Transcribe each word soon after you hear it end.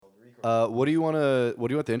What do you want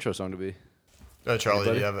the intro song to be? Charlie,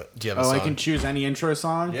 do you have a song? I can choose any intro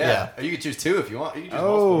song? Yeah. You can choose two if you want. You can choose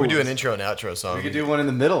multiple. We do an intro and outro song. We could do one in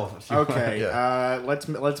the middle. If you Okay. want.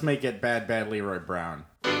 Let's make it Bad Leroy Brown.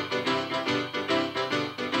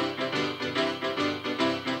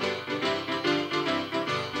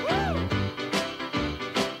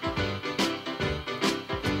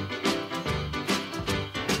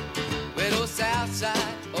 Well, south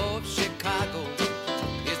side of Chicago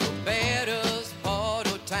is the baddest part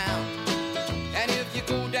of town. And if you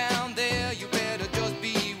go down there, you better just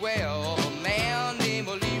beware of a man named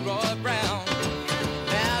Leroy Brown.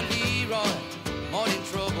 Now, Leroy, morning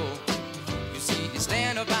trouble. You see, you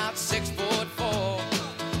stand about 6'4".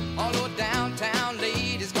 Although downtown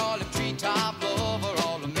ladies call him treetop lover,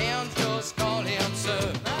 all the men just call him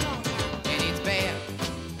sir. And it's bad.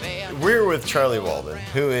 We're with Charlie Walden,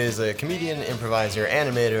 who is a comedian, improviser,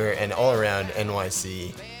 animator, and all-around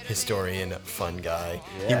NYC historian, fun guy.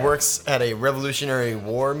 Yeah. He works at a Revolutionary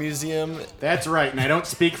War museum. That's right, and I don't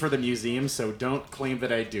speak for the museum, so don't claim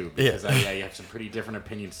that I do, because Yeah. I have some pretty different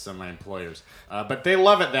opinions to some of my employers. But they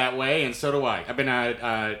love it that way, and so do I. I've been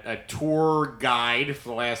a tour guide for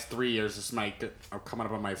the last 3 years. I'm coming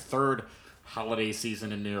up on my third holiday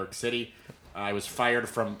season in New York City. I was fired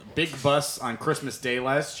from Big Bus on Christmas Day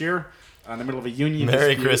last year, in the middle of a union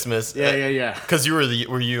Merry dispute. Christmas. Yeah. Because were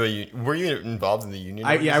you involved in the union?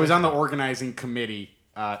 I was on the organizing committee,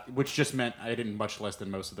 which just meant I did much less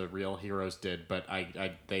than most of the real heroes did. But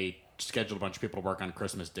they scheduled a bunch of people to work on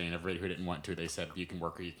Christmas Day, and everybody who didn't want to, they said you can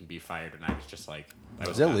work or you can be fired. And I was just like,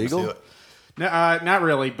 Is that legal? No, not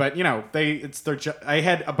really, but you know, I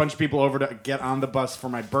had a bunch of people over to get on the bus for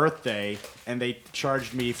my birthday, and they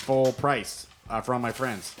charged me full price for all my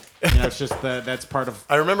friends. You know, it's just that's part of.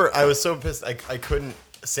 I remember I was so pissed I couldn't.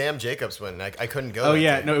 Sam Jacobs went. I couldn't go. Oh that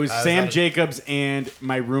yeah, day. no, it was I Sam on- Jacobs and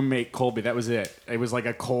my roommate Colby. That was it. It was like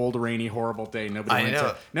a cold, rainy, horrible day.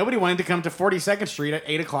 Nobody wanted to come to 42nd Street at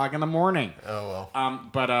 8:00 in the morning. Oh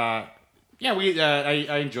well. Yeah,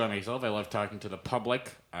 I enjoy myself. I love talking to the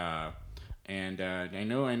public. And I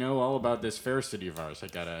know all about this fair city of ours. I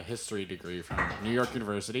got a history degree from New York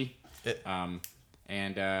University. I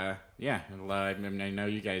know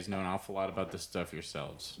you guys know an awful lot about this stuff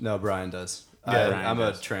yourselves. No, Brian does. Yeah, Brian I'm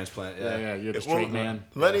does. a transplant. Yeah, you're the straight man.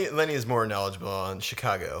 Lenny is more knowledgeable on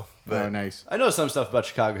Chicago. But Oh, nice. I know some stuff about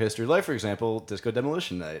Chicago history, like for example, Disco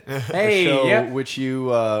Demolition Night. Hey, a show yep. which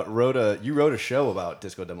you wrote a show about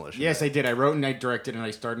Disco Demolition. Yes, Night. I did. I wrote and I directed and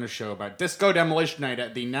I started a show about Disco Demolition Night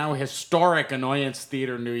at the now historic Annoyance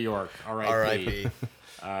Theater, New York. R.I.P.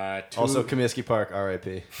 R.I.P. Also, Comiskey Park,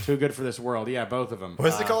 R.I.P. Too good for this world. Yeah, both of them.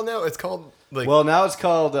 What's it called now? It's called like. Well, now it's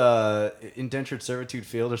called Indentured Servitude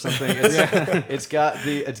Field or something. It's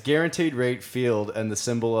it's guaranteed rate field, and the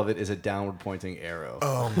symbol of it is a downward pointing arrow.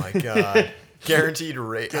 Oh my god. Guaranteed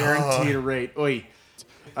rate. Guaranteed rate. Oi.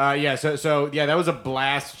 So that was a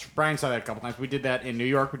blast. Brian saw that a couple times. We did that in New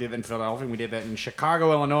York. We did that in Philadelphia. We did that in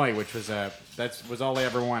Chicago, Illinois, which was that was all I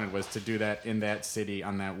ever wanted, was to do that in that city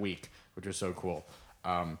on that week, which was so cool.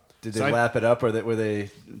 Did they lap it up, or were they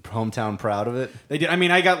hometown proud of it? They did. I mean,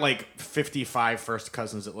 I got like 55 first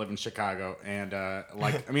cousins that live in Chicago, and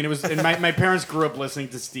it was. And my parents grew up listening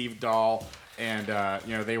to Steve Dahl, and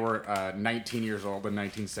they were 19 years old in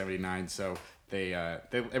 1979, so.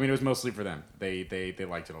 It was mostly for them. They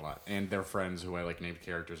liked it a lot, and their friends who I named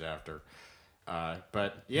characters after.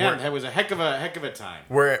 But yeah, it was a heck of a time.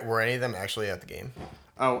 Were any of them actually at the game?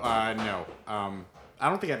 Oh no. I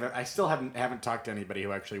don't think I still haven't talked to anybody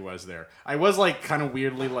who actually was there. I was kind of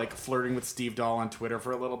weirdly flirting with Steve Dahl on Twitter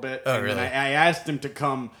for a little bit. Oh, and really? then I asked him to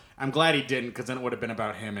come. I'm glad he didn't, because then it would have been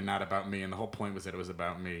about him and not about me. And the whole point was that it was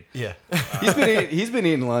about me. Yeah. He's been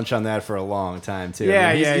eating lunch on that for a long time too.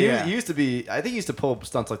 Yeah, He used to be. I think he used to pull up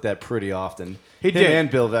stunts like that pretty often. He Him did.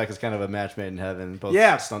 And Bill Veck is kind of a match made in heaven. Both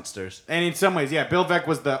stuntsters. And in some ways, yeah, Bill Veck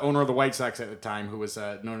was the owner of the White Sox at the time, who was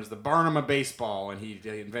known as the Barnum of baseball, and he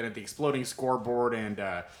invented the exploding scoreboard, and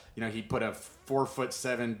he put a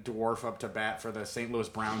 4'7" dwarf up to bat for the St. Louis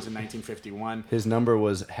Browns in 1951, His number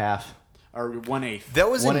was half. or 1/8. That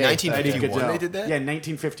was in 1/8. 1951 they did that? Yeah,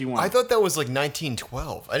 1951. I thought that was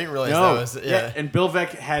 1912. I didn't realize No, that was... Yeah. and Bill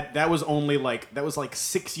Veck that was only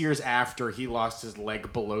 6 years after he lost his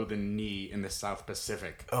leg below the knee in the South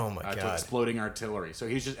Pacific. Oh my To God. exploding artillery. So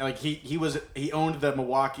he's just he owned the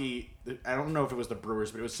Milwaukee. I don't know if it was the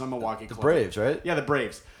Brewers, but it was some Milwaukee club. Braves, right? Yeah, the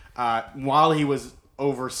Braves. While he was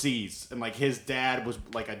overseas, and his dad was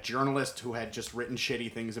a journalist who had just written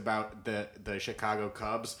shitty things about the Chicago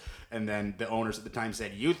Cubs, and then the owners at the time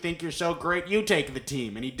said, "You think you're so great, you take the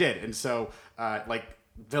team," and he did. And so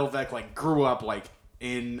Bill Veck grew up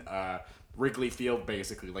in Wrigley Field,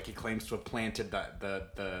 basically. Like, he claims to have planted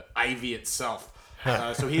the ivy itself.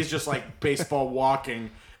 So he's just like baseball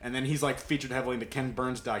walking, and then he's like featured heavily in the Ken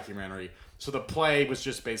Burns documentary. So the play was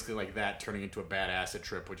just basically like that turning into a bad acid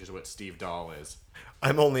trip, which is what Steve Dahl is.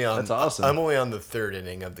 That's awesome. I'm only on the third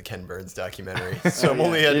inning of the Ken Burns documentary, so I'm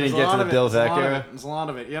only at. You didn't get to the Bill Veeck era? There's a lot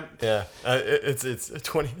of it. Yep. Yeah, it's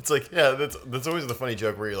 20. It's like, yeah, that's always the funny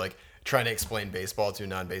joke where you're like trying to explain baseball to a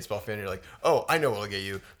non-baseball fan. You're like, oh, I know what'll get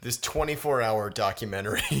you, this 24-hour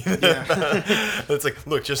documentary. It's like,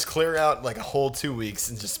 look, just clear out like a whole 2 weeks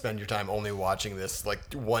and just spend your time only watching this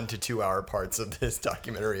like 1 to 2 hour parts of this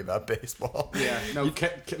documentary about baseball. Yeah, no,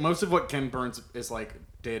 most of what Ken Burns is like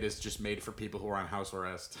did is just made for people who are on house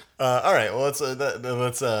arrest. All right, well let's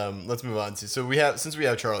move on to. So since we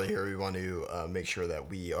have Charlie here, we want to make sure that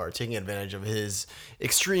we are taking advantage of his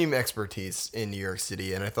extreme expertise in New York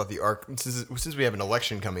City. And I thought the arc, since we have an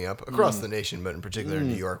election coming up across the nation, but in particular in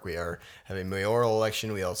New York, we are having a mayoral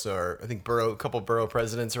election. We also are, I think, a couple borough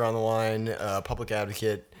presidents are on the line. Public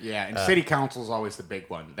advocate. Yeah, and city council is always the big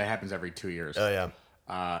one. That happens every 2 years. Oh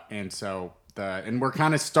yeah. And so and we're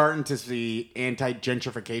kind of starting to see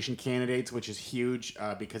anti-gentrification candidates, which is huge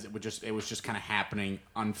because it was just kind of happening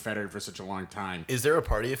unfettered for such a long time. Is there a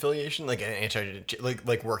party affiliation, like an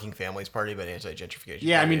like Working Families Party, but anti-gentrification?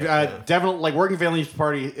 Yeah, party? I mean, definitely, like, Working Families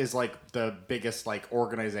Party is like the biggest like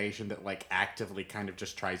organization that like actively kind of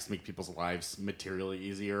just tries to make people's lives materially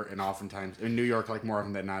easier, and oftentimes in New York, like more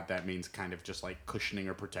often than not, that means kind of just like cushioning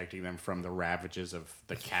or protecting them from the ravages of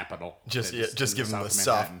the capital. Just give them a South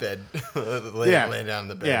soft Manhattan. bed. Lay down in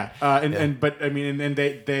the bed. Yeah, but I mean, and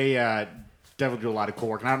they definitely do a lot of cool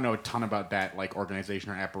work. And I don't know a ton about that like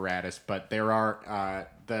organization or apparatus, but there are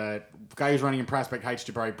the guy who's running in Prospect Heights,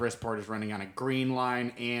 Jabari Brisport, is running on a Green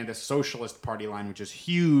line and a Socialist Party line, which is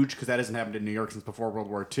huge because that hasn't happened in New York since before World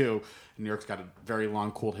War II. And New York's got a very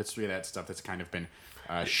long, cool history of that stuff that's kind of been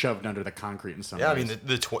shoved under the concrete in some ways. I mean,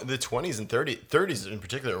 the 20s and 30s in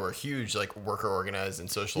particular were huge, like worker organized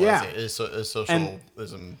and socializing,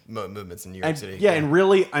 socialism movements in New York City. Yeah, and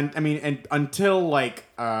really, I mean, and until like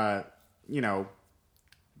the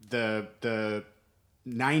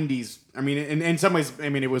 90s. I mean, in some ways, I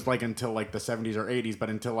mean, it was like until like the 70s or 80s, but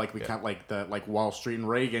until like we kind of like the like Wall Street and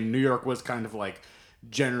Reagan, New York was kind of like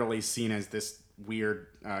generally seen as this weird,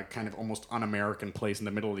 kind of almost un-American place in the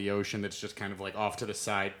middle of the ocean that's just kind of like off to the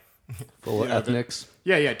side, full of ethnics.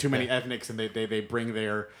 Too many ethnics, and they bring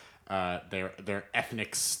their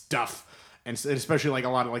ethnic stuff, and especially like a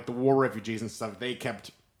lot of like the war refugees and stuff. They kept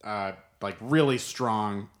like really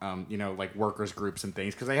strong, like workers groups and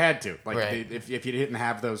things because they had to. Like if you didn't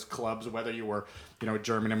have those clubs, whether you were a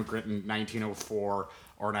German immigrant in 1904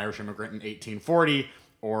 or an Irish immigrant in 1840.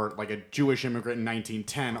 Or like a Jewish immigrant in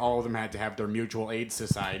 1910, all of them had to have their mutual aid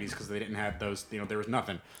societies because they didn't have those. There was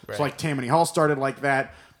nothing. Right. So like Tammany Hall started like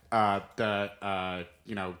that. The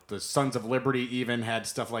Sons of Liberty even had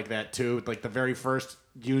stuff like that too. Like the very first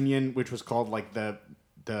union, which was called like the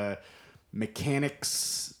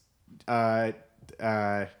Mechanics. They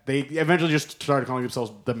eventually just started calling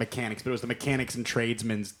themselves the Mechanics, but it was the Mechanics and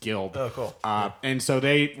Tradesmen's Guild. Oh, cool. And so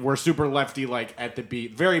they were super lefty, like at the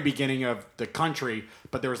very beginning of the country,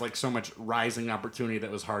 but there was like so much rising opportunity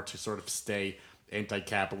that was hard to sort of stay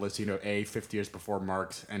anti-capitalist, A, 50 years before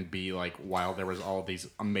Marx, and B, like while there was all these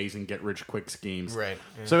amazing get-rich-quick schemes. Right.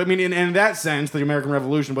 Yeah. So, I mean, in that sense, the American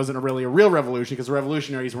Revolution wasn't really a real revolution because the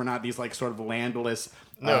revolutionaries were not these like sort of landless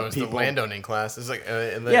No, it's people. the landowning class. It's like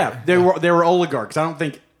They were oligarchs. I don't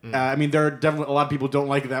think. I mean, there are definitely a lot of people don't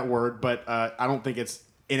like that word, but I don't think it's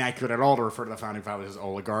inaccurate at all to refer to the founding fathers as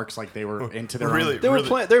oligarchs. Like they were into their own. They were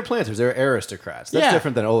planters. They were aristocrats. That's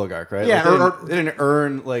different than oligarch, right? Yeah, like they didn't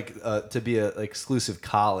earn like to be a exclusive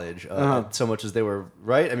college so much as they were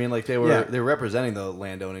right. I mean, like they were representing the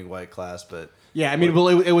landowning white class, but. Yeah, I mean, well,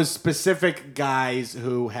 it was specific guys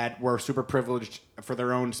who were super privileged for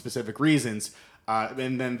their own specific reasons,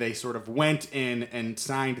 and then they sort of went in and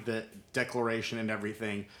signed the Declaration and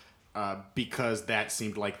everything because that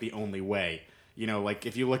seemed like the only way. Like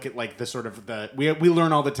if you look at like the sort of we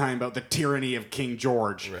learn all the time about the tyranny of King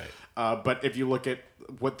George, right? But if you look at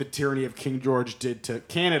what the tyranny of King George did to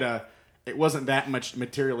Canada, it wasn't that much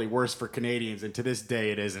materially worse for Canadians, and to this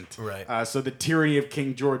day it isn't. Right. So the tyranny of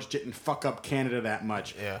King George didn't fuck up Canada that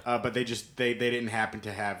much. Yeah. But they didn't happen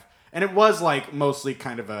to have, and it was like mostly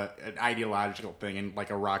kind of an ideological thing and like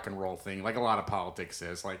a rock and roll thing, like a lot of politics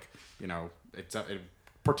is. Like it's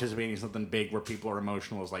participating in something big where people are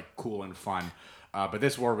emotional is like cool and fun. But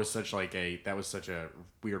this war was such a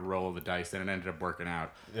weird roll of the dice, and it ended up working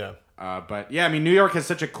out. Yeah. But yeah, I mean, New York has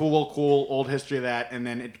such a cool old history of that, and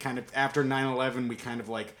then it kind of after 9/11, we kind of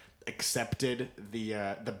like accepted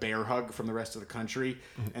the bear hug from the rest of the country,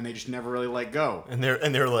 and they just never really let go. And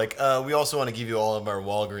they're like, we also want to give you all of our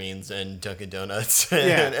Walgreens and Dunkin' Donuts.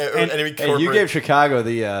 Yeah. and any Hey, you gave Chicago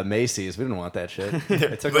the Macy's. We didn't want that shit.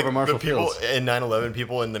 They took over Marshall people Fields. in 9/11,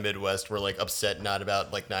 people in the Midwest were like upset not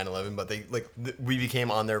about like 9/11, but they like we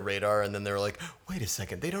became on their radar, and then they were like, wait a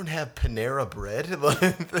second, they don't have Panera bread.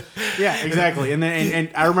 Yeah, exactly. And then and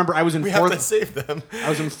I remember I was in We fourth. have to save them. I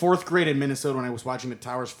was in fourth grade in Minnesota when I was watching the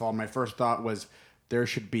towers fall. My first thought was there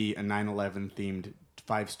should be a 9/11 themed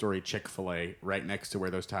 5-story Chick-fil-A right next to where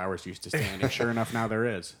those towers used to stand. And sure enough, now there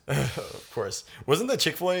is. Of course, wasn't the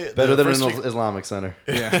Chick-fil-A Better the than first an Islamic center.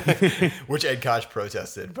 Yeah. which Ed Koch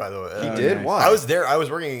protested, by the way. He did? nice. Why? I was there. I was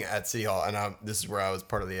working at City Hall, and this is where I was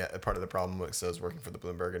part of the problem. Because I was working for the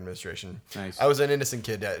Bloomberg administration. Nice. I was an innocent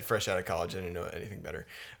kid, fresh out of college. I didn't know anything better.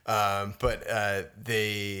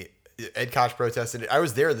 Ed Koch protested it. I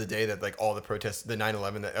was there the day that like all the protests, the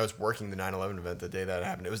 9/11. That I was working the 9/11 event the day that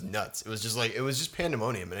happened. It was nuts. It was just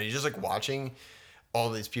pandemonium, and you just like watching all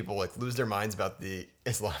these people like lose their minds about the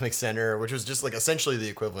Islamic Center, which was just like essentially the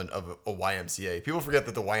equivalent of a YMCA. People forget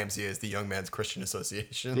that the YMCA is the Young Man's Christian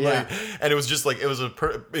Association. Yeah. And it was just like it was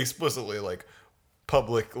explicitly like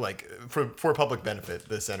public, like for public benefit.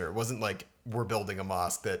 The center, it wasn't like we're building a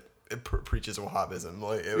mosque that preaches Wahhabism.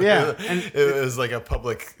 Like it was like a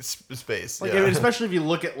public space. Like, yeah. especially if you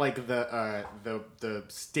look at like the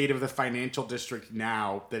state of the financial district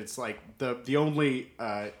now, that it's like the only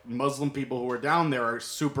Muslim people who are down there are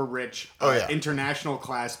super rich, international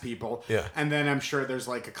class people. Yeah. And then I'm sure there's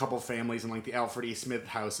like a couple families in like the Alfred E. Smith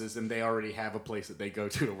houses, and they already have a place that they go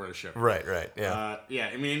to worship. Right. Yeah. Yeah.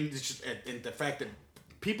 I mean, it's just and the fact that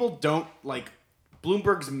people don't like.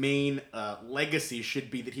 Bloomberg's main legacy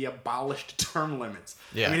should be that he abolished term limits.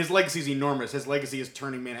 Yeah. I mean, his legacy is enormous. His legacy is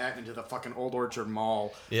turning Manhattan into the fucking Old Orchard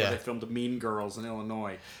Mall where they filmed Mean Girls in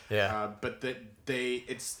Illinois. Yeah. But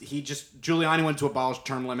Giuliani went to abolish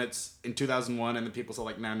term limits in 2001, and the people said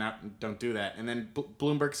like, no, don't do that. And then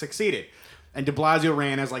Bloomberg succeeded. And de Blasio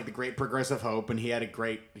ran as like the great progressive hope, and he had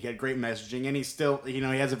great messaging, and he still, he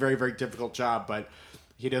has a very, very difficult job, but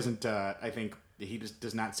he doesn't, I think, he just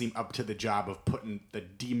does not seem up to the job of putting the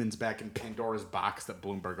demons back in Pandora's box that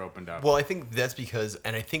Bloomberg opened up. Well, I think that's because,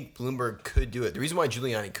 and I think Bloomberg could do it. The reason why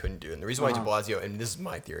Giuliani couldn't do it, and the reason why de Blasio, and this is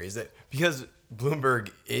my theory, is that because Bloomberg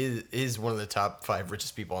is one of the top 5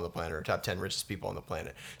 richest people on the planet, or top 10 richest people on the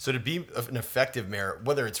planet. So to be an effective mayor,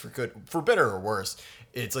 whether it's for better or worse,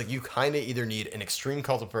 it's like you kind of either need an extreme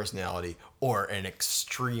cult of personality or an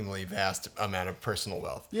extremely vast amount of personal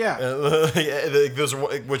wealth. Yeah. Those are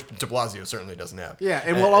which de Blasio certainly doesn't have. Yeah,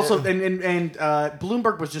 and well, also, and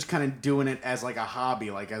Bloomberg was just kind of doing it as like a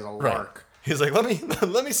hobby, like as a lark. He's like,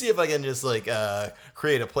 let me see if I can just like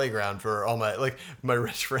create a playground for all my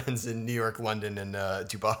rich friends in New York, London, and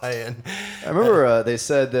Dubai. And I remember they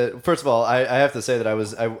said that. First of all, I have to say that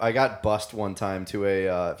I got bussed one time to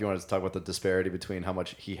a. If you wanted to talk about the disparity between how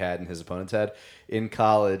much he had and his opponents had in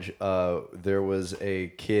college, there was a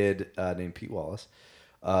kid named Pete Wallace,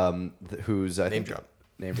 who's Name drop.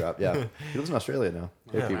 Name drop. Yeah, he lives in Australia now.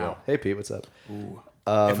 Hey Pete. wow. Hey Pete, what's up? Ooh.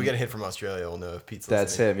 If we get a hit from Australia, we'll know if Pete's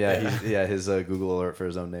That's listening. him. Yeah, his Google alert for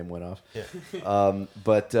his own name went off. Yeah.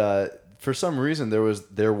 But for some reason,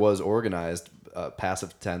 there was organized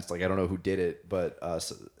passive tents. Like I don't know who did it, but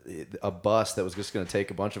a bus that was just going to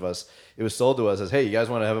take a bunch of us. It was sold to us as, "Hey, you guys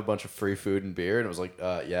want to have a bunch of free food and beer?" And it was like,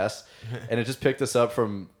 "Yes." And it just picked us up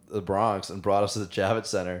from the Bronx and brought us to the Javits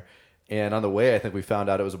Center. And on the way, I think we found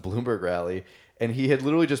out it was a Bloomberg rally. And he had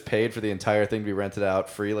literally just paid for the entire thing to be rented out,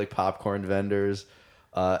 free like popcorn vendors.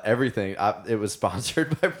 Everything. It was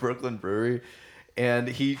sponsored by Brooklyn Brewery, and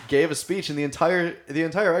he gave a speech, and the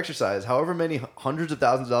entire exercise, however many hundreds of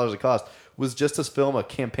thousands of dollars it cost, was just to film a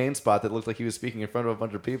campaign spot that looked like he was speaking in front of a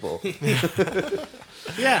bunch of people.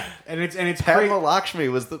 Yeah, and it's Padma Lakshmi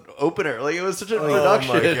was the opener. Like it was such a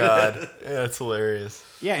production. Oh my god, yeah, that's hilarious.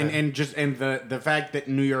 Yeah, and the fact that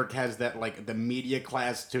New York has that like the media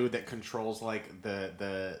class too that controls like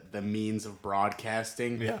the means of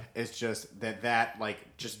broadcasting. Yeah. It's just that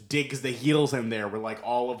like just digs the heels in there where like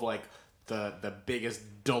all of like the biggest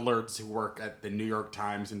dullards who work at the New York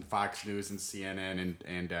Times and Fox News and CNN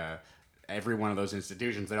and every one of those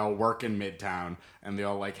institutions, they all work in Midtown and they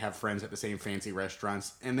all like have friends at the same fancy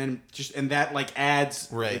restaurants, and then that like adds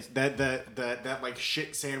right that like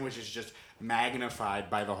shit sandwich is just magnified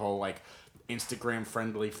by the whole like Instagram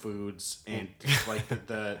friendly foods and just, like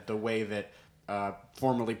the way that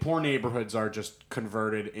formerly poor neighborhoods are just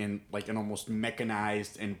converted in like an almost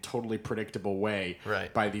mechanized and totally predictable way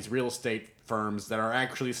right by these real estate firms that are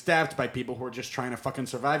actually staffed by people who are just trying to fucking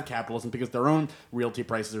survive capitalism because their own realty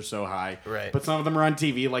prices are so high. Right. But some of them are on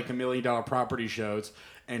TV, like the $1 Million Property shows,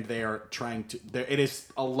 and they are trying to. It is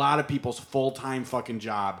a lot of people's full-time fucking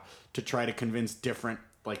job to try to convince different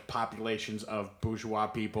like populations of bourgeois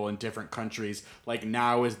people in different countries. Like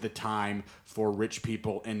now is the time for rich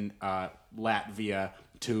people in Latvia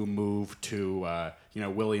to move to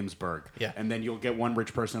Williamsburg. Yeah. And then you'll get one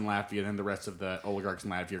rich person in Latvia, and then the rest of the oligarchs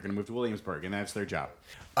in Latvia are going to move to Williamsburg, and that's their job.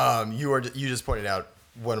 You just pointed out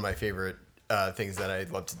one of my favorite things that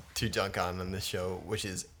I'd love to dunk on this show, which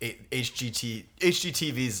is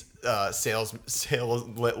HGTV's sales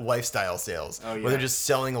lifestyle sales, Oh, yeah. where they're just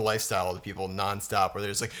selling a lifestyle to people nonstop. Where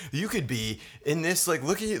there's like, you could be in this, like,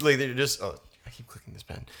 look at you, like they're just I keep clicking this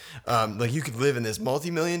pen. Like you could live in this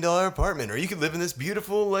multi-million-dollar apartment, or you could live in this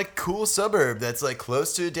beautiful, like, cool suburb that's like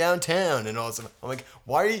close to downtown and all this stuff. I'm like,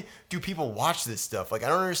 why do people watch this stuff? Like, I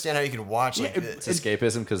don't understand how you could watch like It's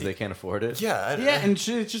escapism because they can't afford it. yeah, And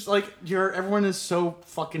it's just like everyone is so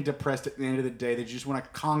fucking depressed at the end of the day that you just want to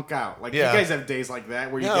conk out. Like Yeah. you guys have days like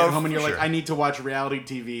that where you Yeah, get home and for you're like, sure. I need to watch reality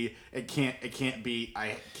TV. I can't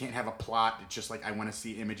have a plot. It's just like I want to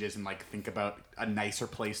see images and like think about a nicer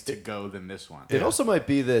place to go than this one. It also might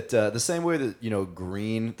be that the same way that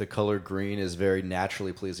green, the color green, is very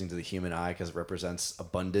naturally pleasing to the human eye because it represents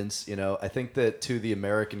abundance. I think that to the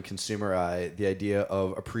American consumer eye, the idea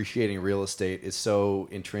of appreciating real estate is so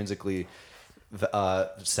intrinsically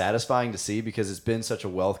satisfying to see because it's been such a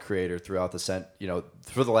wealth creator throughout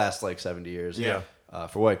for the last like 70 years. Yeah.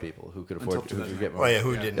 For white people who could afford Until who could get 2009. more. Oh yeah,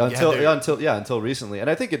 who didn't? Until recently, and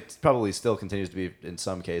I think it probably still continues to be in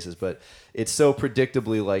some cases, but it's so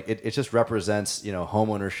predictably like it just represents home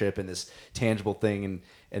ownership and this tangible thing,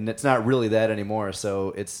 and it's not really that anymore.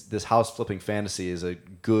 So it's this house flipping fantasy is a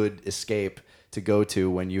good escape to go to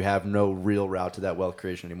when you have no real route to that wealth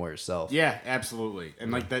creation anymore yourself. Yeah, absolutely. And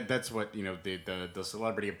like that's what the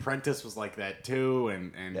Celebrity Apprentice was like that too,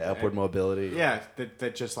 and Upward mobility. Yeah,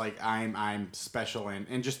 that just like I'm special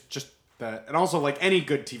and just and also like any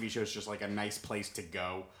good TV show is just like a nice place to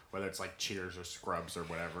go, whether it's like Cheers or Scrubs or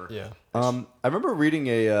whatever. Yeah. I remember reading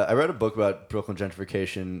I read a book about Brooklyn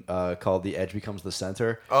gentrification called "The Edge Becomes the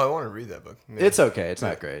Center." Oh, I want to read that book. Yeah. It's okay. It's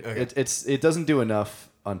not great. Okay. It doesn't do enough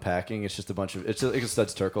unpacking. It's just a bunch of it's like a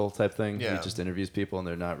Studs Terkel type thing. Yeah. He just interviews people and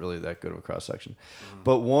they're not really that good of a cross section.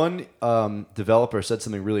 But one developer said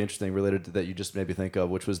something really interesting related to that you just made me think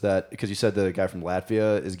of, which was that because you said the guy from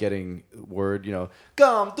Latvia is getting word,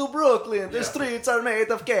 come to Brooklyn, the streets are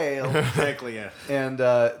made of kale. Exactly. Yeah. And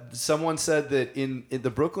someone said that in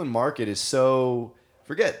the Brooklyn market is so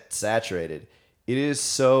saturated. It is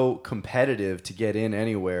so competitive to get in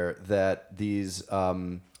anywhere that these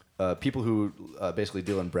people who basically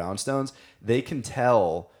deal in brownstones, they can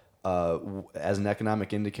tell as an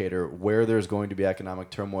economic indicator where there's going to be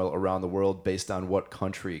economic turmoil around the world based on what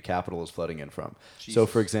country capital is flooding in from. So,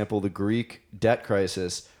 for example, the Greek debt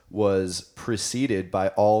crisis was preceded by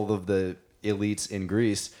all of the elites in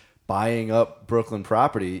Greece buying up Brooklyn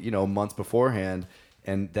property, months beforehand.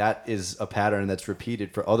 And that is a pattern that's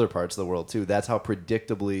repeated for other parts of the world too. That's how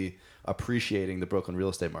predictably appreciating the Brooklyn real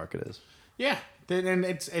estate market is. Yeah, and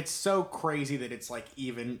it's so crazy that it's like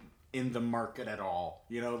even in the market at all.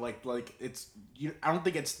 Like it's I don't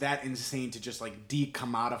think it's that insane to just like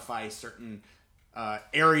decommodify certain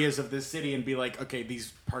areas of this city and be like, okay,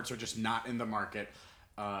 these parts are just not in the market.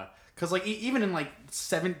 Because like even in like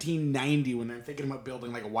 1790, when they're thinking about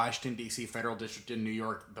building like a Washington D.C. federal district in New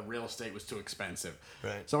York, the real estate was too expensive.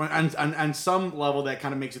 Right. So on some level, that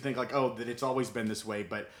kind of makes you think like, oh, that it's always been this way.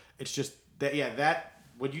 But it's just that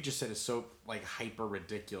what you just said is so like hyper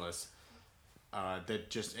ridiculous. That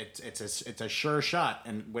just it's a sure shot,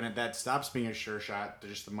 and when that stops being a sure shot,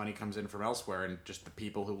 just the money comes in from elsewhere, and just the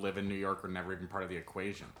people who live in New York are never even part of the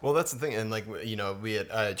equation. Well, that's the thing, and like we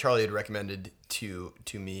had Charlie had recommended to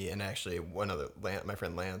me, and actually one other my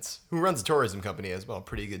friend Lance, who runs a tourism company as well,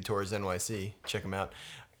 Pretty Good Tours NYC. Check them out.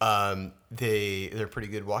 They're pretty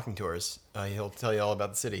good walking tours. He'll tell you all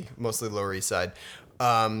about the city, mostly Lower East Side,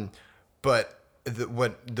 but.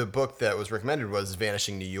 The book that was recommended was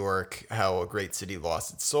Vanishing New York, How a Great City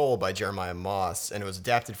Lost Its Soul by Jeremiah Moss, and it was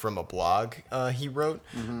adapted from a blog he wrote.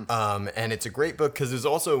 And it's a great book because there's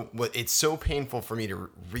also it's so painful for me to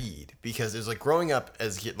read because it's like growing up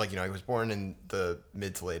as a kid, like I was born in the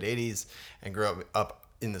mid to late 80s and grew up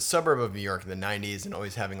in the suburb of New York in the 90s and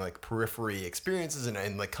always having like periphery experiences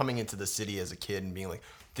and like coming into the city as a kid and being like,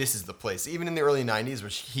 this is the place. Even in the early 90s,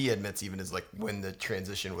 which he admits even is like when the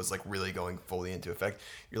transition was like really going fully into effect,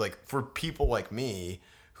 you're like, for people like me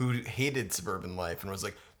who hated suburban life and was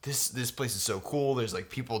like, this place is so cool. There's like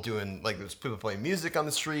people doing like there's people playing music on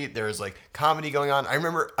the street. There's like comedy going on. I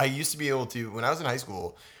remember I used to be able to when I was in high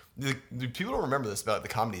school. The people don't remember this about the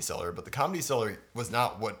Comedy Cellar, but the Comedy Cellar was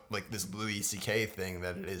not what like this Louis C.K. thing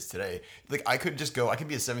that it is today. Like I could just go, I could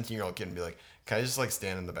be a 17-year-old kid and be like, can I just like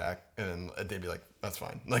stand in the back? And then they'd be like, that's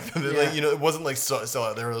fine. Like, like you know, it wasn't like sell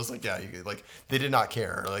out there. It was like, yeah, you could, like they did not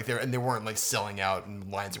care. Like they weren't like selling out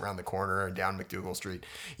in lines around the corner or down McDougal Street.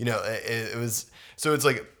 You know, it was so it's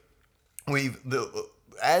like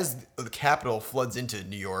as the capital floods into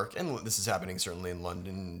New York, and this is happening certainly in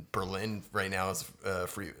London, Berlin right now is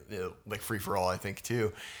free for all, I think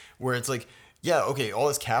too, where it's like, yeah, okay, all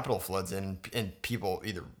this capital floods in, and people,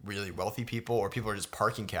 either really wealthy people or people are just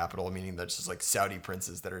parking capital, meaning that's just like Saudi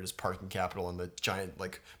princes that are just parking capital in the giant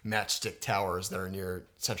like matchstick towers that are near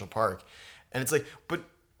Central Park, and it's like, but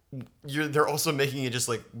they're also making it just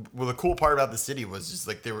like, well, the cool part about the city was just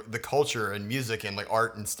like the culture and music and like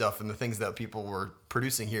art and stuff and the things that people were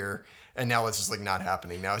producing here, and now it's just like not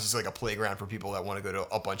happening. Now it's just like a playground for people that want to go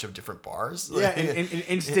to a bunch of different bars. Yeah, and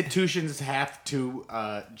institutions have to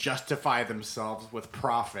justify themselves with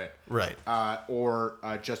profit, right? Or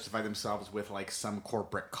justify themselves with like some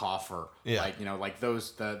corporate coffer. Yeah. Like, you know, like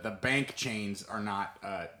those the bank chains are not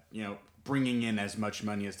you know, bringing in as much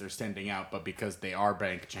money as they're sending out, but because they are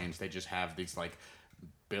bank chains, they just have these like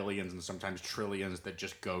billions and sometimes trillions that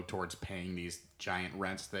just go towards paying these giant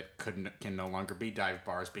rents that can no longer be dive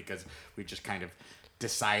bars, because we just kind of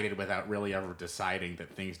decided without really ever deciding that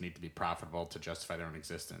things need to be profitable to justify their own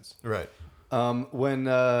existence. Right. When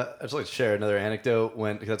I'd just like to share another anecdote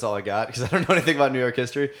because that's all I got, because I don't know anything about New York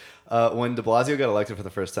history. When de Blasio got elected for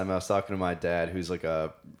the first time, I was talking to my dad, who's like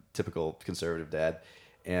a typical conservative dad.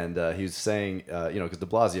 And he was saying, you know, because de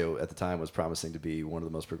Blasio at the time was promising to be one of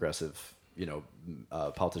the most progressive, you know,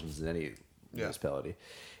 politicians in any municipality.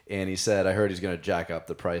 And he said, I heard he's going to jack up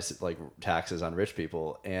the price, like taxes on rich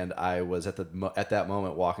people. And I was at that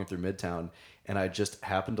moment walking through Midtown, and I just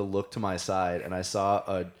happened to look to my side, and I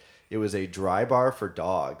saw it was a dry bar for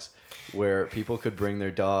dogs, where people could bring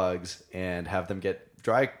their dogs and have them get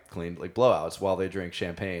dry cleaned, like blowouts, while they drink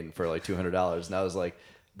champagne for like $200. And I was like,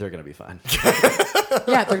 they're gonna be fine.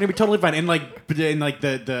 Yeah, they're gonna be totally fine. And like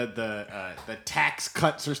the tax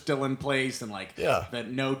cuts are still in place, and like that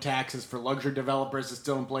no taxes for luxury developers is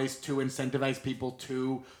still in place to incentivize people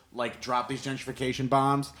to like drop these gentrification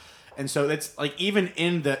bombs. And so it's like, even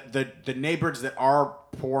in the neighborhoods that are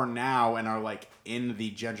poor now and are like in the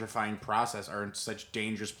gentrifying process are in such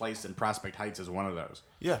dangerous place, and Prospect Heights is one of those.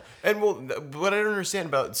 Yeah, and well, what I don't understand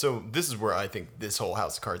about, so this is where I think this whole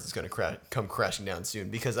House of Cards is going to come crashing down soon,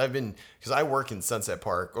 because I work in Sunset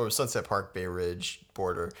Park Bay Ridge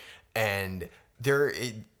border, and there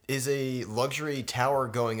is a luxury tower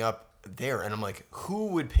going up there, and I'm like,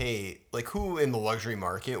 who in the luxury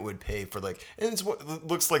market would pay for like, and it's what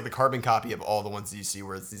looks like the carbon copy of all the ones that you see,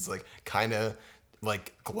 where it's these like kind of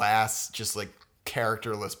like glass, just like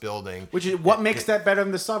characterless building. Which is what makes that better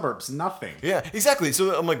than the suburbs? Nothing. Yeah, exactly.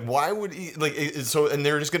 So I'm like, why would he, like, so, and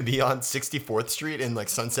they're just going to be on 64th Street in like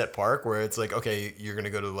Sunset Park, where it's like, okay, you're going to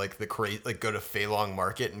go to like go to Fei Long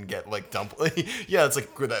Market and get like dumpling. Yeah, it's like,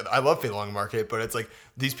 I love Fei Long Market, but it's like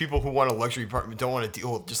these people who want a luxury apartment don't want to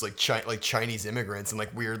deal with just like Chinese immigrants and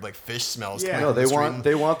like weird like fish smells. Yeah, no, they want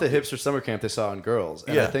the hipster summer camp they saw in Girls.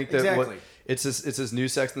 And yeah, I think that exactly. It's this new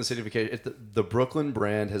Sex and the Cityfication. The Brooklyn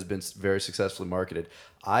brand has been very successfully marketed.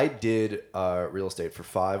 I did real estate for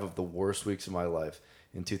 5 of the worst weeks of my life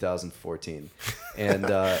in 2014, and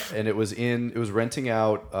it was renting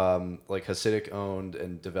out like Hasidic owned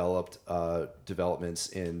and developed developments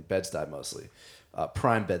in Bed-Stuy mostly.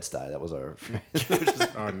 Prime Bed-Stuy, that was our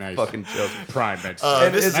nice fucking joke. Prime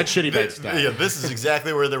Bed-Stuy. Not shitty Bed-Stuy. Yeah, this is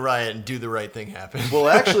exactly where the riot and do the right thing happened. Well,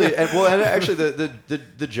 actually,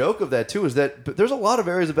 the joke of that too is that there's a lot of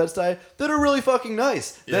areas of Bed-Stuy that are really fucking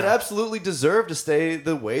nice, that absolutely deserve to stay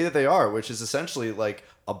the way that they are, which is essentially like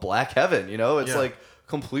a black heaven. You know, it's like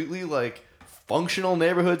completely like functional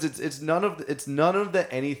neighborhoods. It's none of the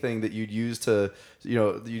anything that you'd use to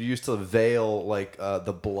veil like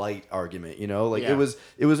the blight argument. You know, like it was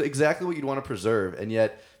exactly what you'd want to preserve, and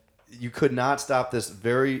yet you could not stop this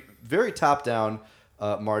very, very top down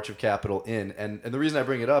march of capital in. And the reason I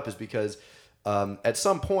bring it up is because at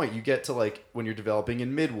some point you get to like when you're developing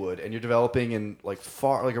in Midwood and you're developing in like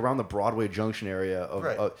far like around the Broadway Junction area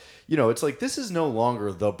of you know, it's like this is no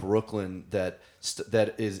longer the Brooklyn that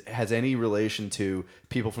has any relation to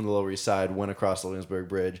people from the Lower East Side went across the Williamsburg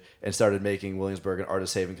Bridge and started making Williamsburg an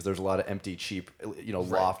artist haven because there's a lot of empty cheap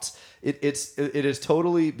lofts. It has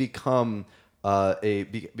totally become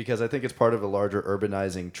because I think it's part of a larger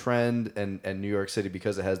urbanizing trend, and New York City,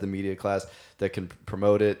 because it has the media class that can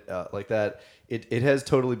promote it like that, it has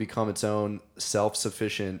totally become its own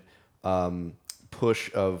self-sufficient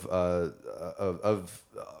push of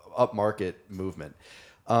upmarket movement.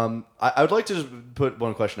 I would like to just put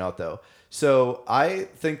one question out though. So I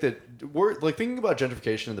think that we're like thinking about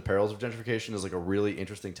gentrification and the perils of gentrification is like a really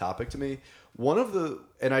interesting topic to me.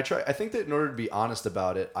 I think that in order to be honest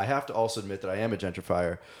about it, I have to also admit that I am a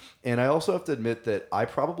gentrifier. And I also have to admit that I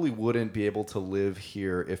probably wouldn't be able to live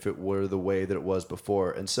here if it were the way that it was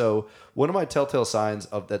before. And so one of my telltale signs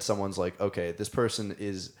of that someone's like, okay, this person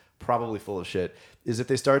is probably full of shit, is if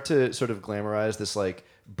they start to sort of glamorize this like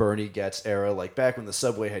Bernie Getz era, like back when the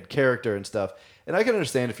subway had character and stuff. And I can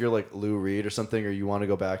understand if you're like Lou Reed or something, or you want to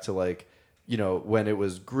go back to like, you know, when it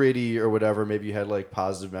was gritty or whatever, maybe you had like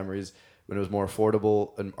positive memories when it was more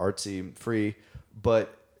affordable and artsy and free.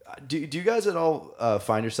 But do you guys at all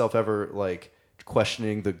find yourself ever like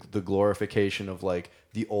questioning the glorification of like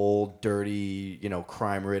the old, dirty, you know,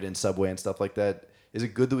 crime-ridden subway and stuff like that? Is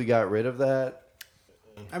it good that we got rid of that?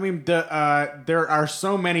 I mean, there are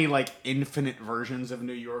so many like infinite versions of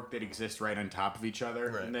New York that exist right on top of each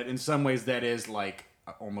other, Right. and that in some ways that is like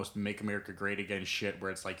almost Make America Great Again shit,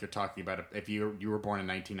 where it's like you're talking about if you were born in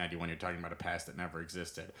 1991, you're talking about a past that never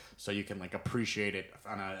existed, so you can like appreciate it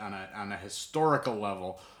on a historical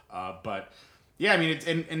level, but. Yeah, I mean, it's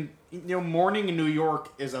and you know, mourning in New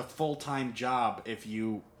York is a full-time job if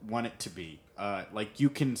you want it to be. Like you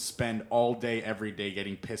can spend all day, every day,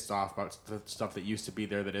 getting pissed off about the stuff that used to be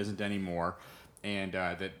there that isn't anymore, and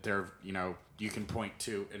that there, you know, you can point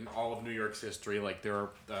to in all of New York's history, like there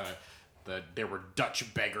were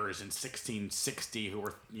Dutch beggars in 1660 who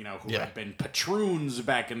were, you know, who Yeah. had been patroons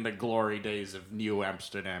back in the glory days of New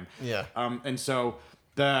Amsterdam. Yeah. And so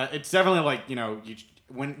it's definitely like, you know,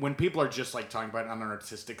 when people are just like talking about it on an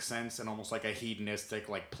artistic sense and almost like a hedonistic,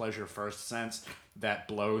 like pleasure first sense, that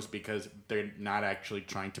blows because they're not actually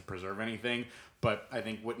trying to preserve anything. But I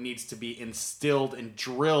think what needs to be instilled and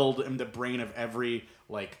drilled in the brain of every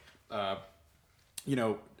like,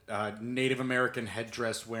 Native American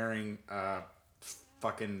headdress wearing,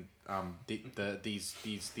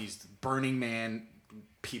 these Burning Man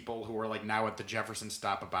people who are like now at the Jefferson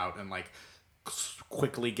stop about and like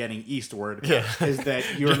quickly getting eastward is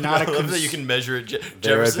that you're not I love that you can measure it.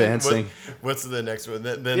 They're Jefferson, advancing. What's the next one?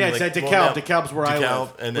 Then, it's like, at DeKalb. well, now- DeKalb's where I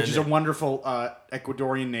live, and which then is a wonderful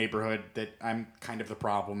Ecuadorian neighborhood that I'm kind of the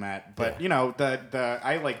problem at. But you know,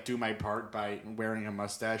 I like do my part by wearing a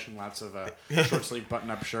mustache and lots of short sleeve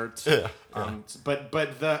button up shirts. And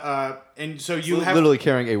so you have literally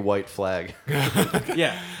carrying a white flag. but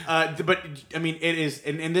I mean, it is,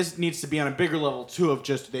 and this needs to be on a bigger level too, of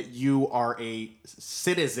just that you are a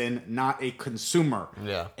citizen, not a consumer.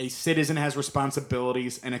 Yeah. A citizen has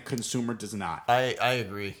responsibilities, and a consumer does not. I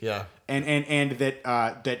agree. Yeah. And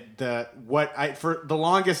for the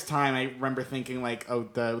longest time I remember thinking like, oh,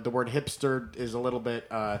 the word hipster is a little bit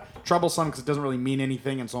troublesome because it doesn't really mean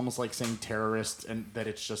anything. It's almost like saying terrorist, and that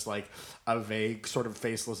it's just like a vague sort of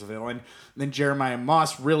faceless villain. And then Jeremiah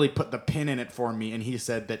Moss really put the pin in it for me, and he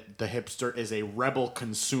said that the hipster is a rebel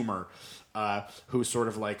consumer who sort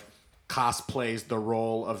of like cosplays the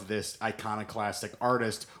role of this iconoclastic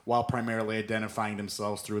artist while primarily identifying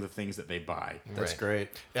themselves through the things that they buy. That's great.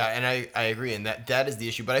 Yeah, and I agree, and that is the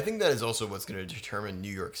issue. But I think that is also what's going to determine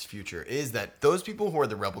New York's future is that those people who are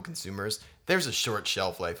the rebel consumers, there's a short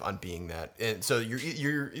shelf life on being that, and so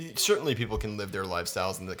you're certainly people can live their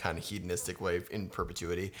lifestyles in the kind of hedonistic way in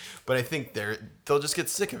perpetuity. But I think they'll just get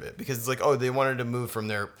sick of it because it's like, oh, they wanted to move from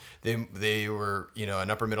they were, you know, an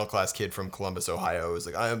upper middle class kid from Columbus, Ohio. It was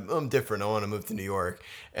like I'm different. I want to move to New York,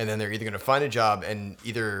 and then they're either going to find a job and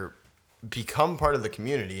either become part of the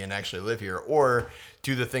community and actually live here, or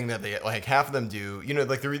do the thing that they like half of them do. You know,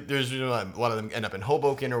 like there's, you know, a lot of them end up in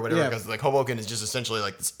Hoboken or whatever, because like Hoboken is just essentially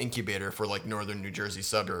like this incubator for like northern New Jersey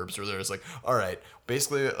suburbs, where there's like, all right,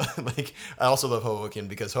 basically like I also love Hoboken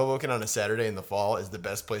because Hoboken on a Saturday in the fall is the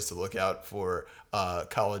best place to look out for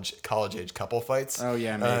college age couple fights. Oh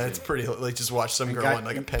yeah, amazing. It's pretty like just watch some girl in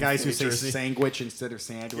like a Penn guys who State say jersey. sandwich instead of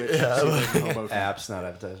sandwich. Apps, not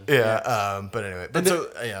advertising. Yeah, but anyway, but so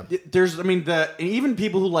yeah. There's, I mean, and even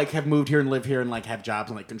people who like have moved here and live here and like have jobs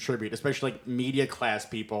and like contribute, especially like media class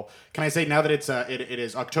people. Can I say now that it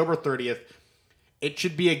is October 30th, it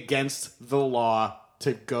should be against the law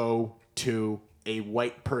to go to a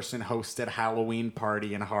white person hosted Halloween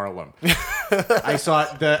party in Harlem. I saw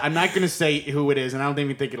I'm not going to say who it is, and I don't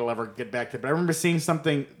even think it'll ever get back to it, but I remember seeing some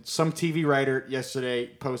TV writer yesterday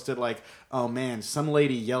posted like, oh man, some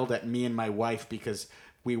lady yelled at me and my wife because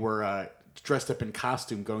we were dressed up in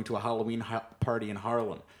costume going to a Halloween party in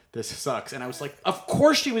Harlem. This sucks. And I was like, of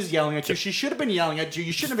course she was yelling at you. She should have been yelling at you.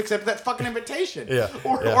 You shouldn't have accepted that fucking invitation.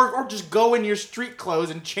 Or just go in your street clothes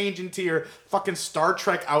and change into your fucking Star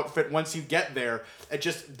Trek outfit once you get there. It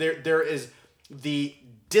just, there is the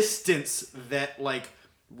distance that, like,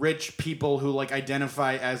 rich people who, like,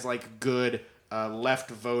 identify as, like, good left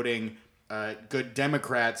voting, good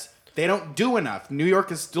Democrats, they don't do enough. New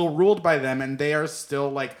York is still ruled by them, and they are still,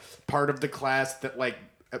 like, part of the class that, like,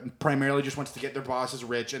 primarily just wants to get their bosses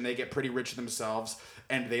rich, and they get pretty rich themselves,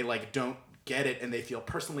 and they, like, don't get it, and they feel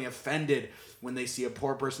personally offended when they see a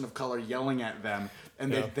poor person of color yelling at them,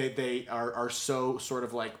 and they are so sort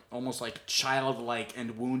of, like, almost like childlike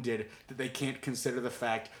and wounded that they can't consider the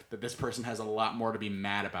fact that this person has a lot more to be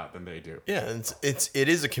mad about than they do. Yeah, and it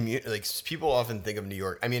is a community. Like, people often think of New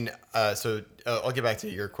York. I mean, so I'll get back to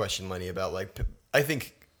your question, Lenny, about, like, I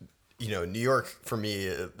think, New York for me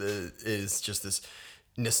is just this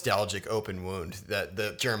nostalgic open wound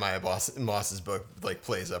that Jeremiah Moss's book, like,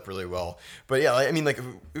 plays up really well. But yeah, I mean, like,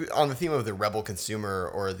 on the theme of the rebel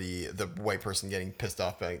consumer or the white person getting pissed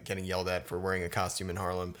off by getting yelled at for wearing a costume in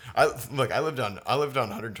Harlem. I lived on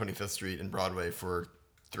 125th Street in Broadway for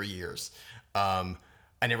 3 years.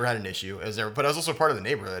 I never had an issue. But I was also part of the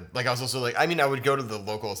neighborhood. Like, I was also, like, I mean, I would go to the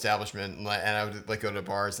local establishment and I would, like, go to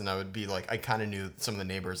bars, and I would be like, I kind of knew some of the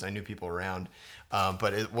neighbors. I knew people around.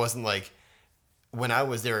 But it wasn't like, when I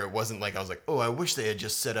was there, it wasn't like I was like, oh, I wish they had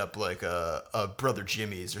just set up, like, a Brother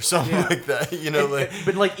Jimmy's or something like that,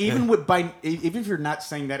 But, like, even if you're not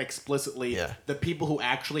saying that explicitly, the people who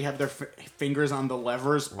actually have their fingers on the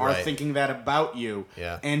levers are thinking that about you.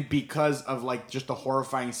 Yeah. And because of, like, just the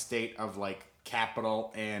horrifying state of, like,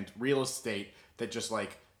 capital and real estate, that just,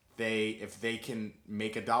 like, if they can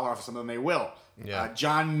make $1 off of something, they will. Yeah.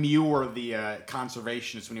 John Muir, the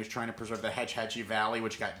conservationist, when he was trying to preserve the Hetch Hetchy Valley,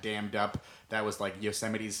 which got dammed up, that was, like,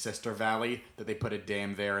 Yosemite's sister valley, that they put a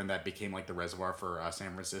dam there, and that became, like, the reservoir for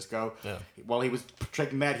San Francisco. Yeah. While he was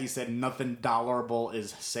projecting that, he said nothing dollarable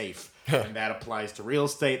is safe. And that applies to real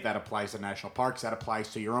estate, that applies to national parks, that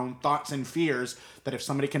applies to your own thoughts and fears, that if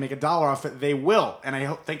somebody can make $1 off it, they will. And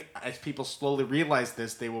I think as people slowly realize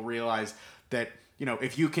this, they will realize that,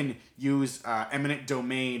 if you can use eminent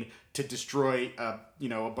domain to destroy, a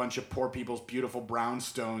bunch of poor people's beautiful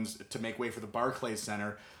brownstones to make way for the Barclays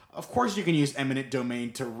Center, of course you can use eminent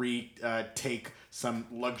domain to retake some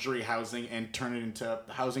luxury housing and turn it into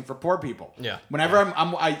housing for poor people. Yeah. Whenever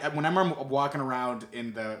I'm walking around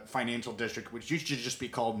in the financial district, which used to just be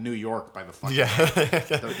called New York by the fucking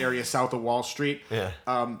the area south of Wall Street. Yeah.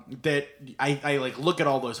 That I like look at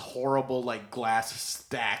all those horrible, like, glass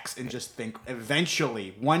stacks and just think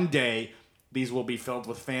eventually one day these will be filled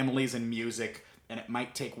with families and music, and it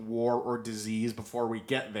might take war or disease before we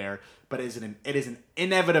get there, but it is an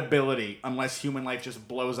inevitability, unless human life just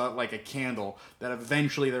blows out like a candle, that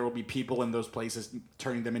eventually there will be people in those places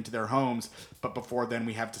turning them into their homes. But before then,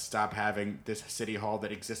 we have to stop having this city hall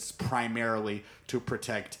that exists primarily to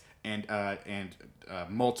protect and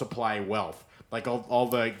multiply wealth. Like, all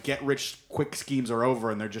the get-rich-quick schemes are over,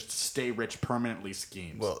 and they're just stay-rich permanently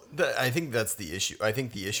schemes. Well, I think that's the issue. I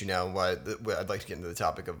think the issue now, why I'd like to get into the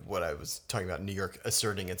topic of what I was talking about, New York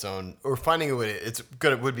asserting its own, or finding a way,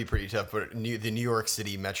 it would be pretty tough, but the New York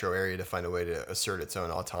City metro area to find a way to assert its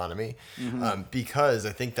own autonomy, because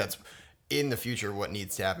I think that's, in the future, what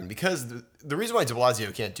needs to happen. Because the reason why de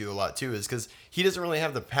Blasio can't do a lot too is because he doesn't really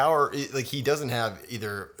have the power. Like, he doesn't have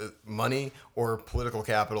either money or political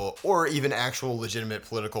capital or even actual legitimate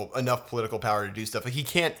enough political power to do stuff. Like, he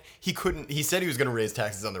said he was going to raise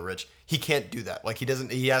taxes on the rich. He can't do that. Like, he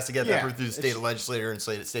has to get that through the state legislature and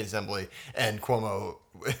state assembly and Cuomo.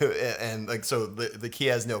 And, like, so he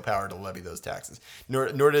has no power to levy those taxes.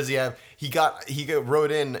 Nor does he have. He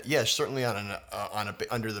wrote in, certainly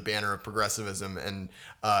under the banner of progressivism and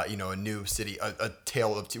a new city, a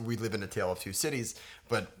tale of two. We live in a tale of two cities,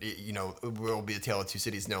 but it will be a tale of two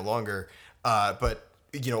cities no longer. But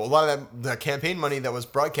a lot of that campaign money that was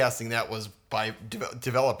broadcasting that was by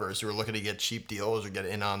developers who are looking to get cheap deals or get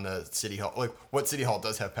in on the city hall. Like, what city hall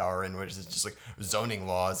does have power in, which is just, like, zoning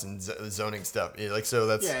laws and zoning stuff. Like, so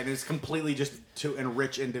that's and it's completely just to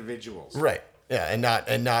enrich individuals, right? Yeah, and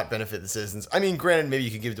not benefit the citizens. I mean, granted, maybe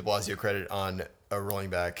you could give de Blasio credit on rolling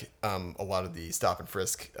back a lot of the stop and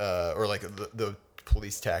frisk or, like, the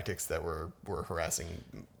police tactics that were harassing.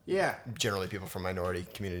 Yeah, generally people from minority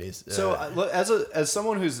communities. So, as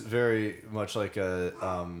someone who's very much like a,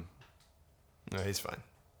 no, he's fine.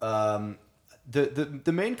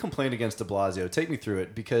 The main complaint against de Blasio, take me through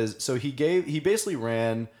it, because he basically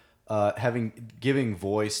ran, giving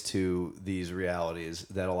voice to these realities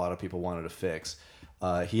that a lot of people wanted to fix.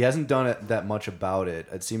 He hasn't done it that much about it.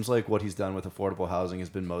 It seems like what he's done with affordable housing has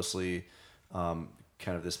been mostly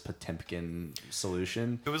kind of this Potemkin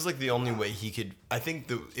solution. It was like the only way he could. I think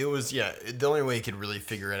the only way he could really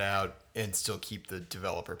figure it out and still keep the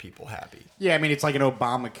developer people happy. Yeah, I mean, it's like an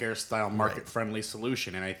Obamacare style market friendly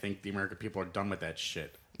solution, and I think the American people are done with that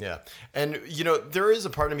shit. Yeah. And, there is a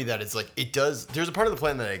part of me that is like, there's a part of the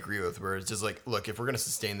plan that I agree with where it's just like, look, if we're going to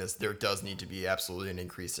sustain this, there does need to be absolutely an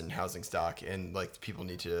increase in housing stock and like people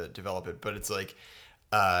need to develop it. But it's like,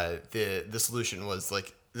 the solution was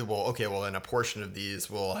like, well, then a portion of these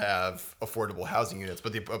will have affordable housing units,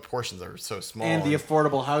 but the portions are so small. And the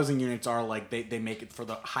affordable housing units are like, they make it for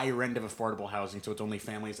the higher end of affordable housing, so it's only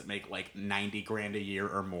families that make like $90,000 a year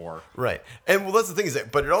or more. Right. And well, that's the thing is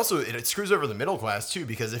that, but it also, it screws over the middle class too,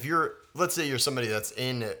 because if let's say you're somebody that's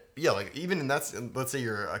let's say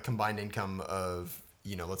you're a combined income of,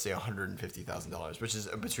 let's say $150,000, which is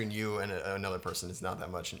between you and another person is not that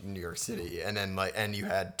much in New York City. And then and you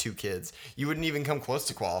had 2 kids, you wouldn't even come close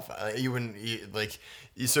to qualify. You wouldn't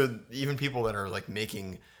so even people that are like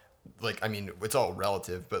making, I mean, it's all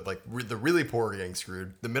relative, but like the really poor are getting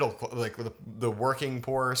screwed. The middle, like the working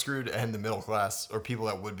poor are screwed, and the middle class or people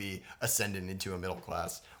that would be ascendant into a middle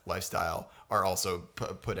class lifestyle are also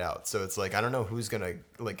put out. So it's like, I don't know who's going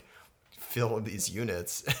to fill these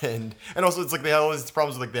units, and also it's like they had all these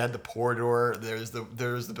problems with, like, they had the poor door. There's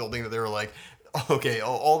the building that they were like, okay,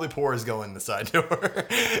 all the poor is going the side door.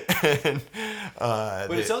 And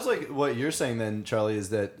but it sounds like what you're saying then, Charlie,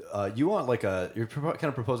 is that you want you're kind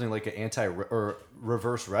of proposing like an or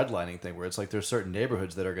reverse redlining thing, where it's like there's certain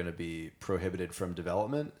neighborhoods that are going to be prohibited from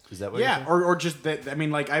development. Is that what? Yeah, you're saying? or just that. I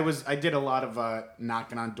mean, like I did a lot of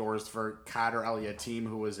knocking on doors for Kader El-Yatim,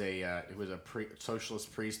 who was a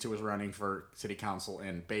socialist priest who was running for city council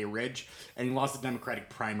in Bay Ridge, and he lost the Democratic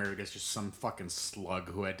primary against just some fucking slug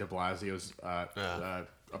who had De Blasio's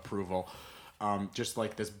approval. Just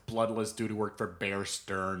like this bloodless dude who worked for Bear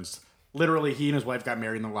Stearns. Literally, he and his wife got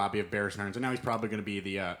married in the lobby of Bear Stearns, and now he's probably going to be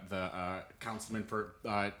the councilman for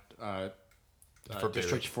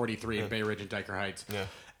District 43 in Bay Ridge and Diker Heights. Yeah.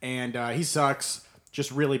 And he sucks,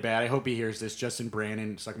 just really bad. I hope he hears this. Justin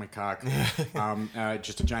Brannon, suck my cock.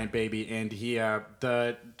 Just a giant baby, and he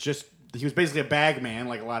was basically a bag man,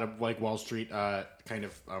 like a lot of like Wall Street kind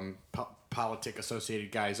of politic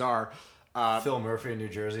associated guys are. Phil Murphy in New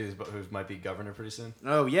Jersey, who might be governor pretty soon.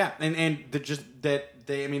 Oh yeah, and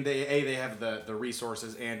they have the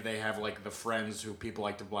resources, and they have like the friends who people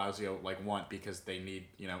like De Blasio like want, because they need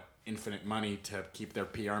infinite money to keep their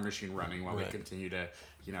PR machine running while they continue to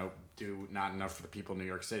do not enough for the people in New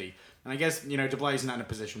York City. And I guess De Blasio's not in a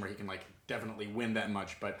position where he can like definitely win that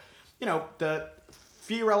much, but the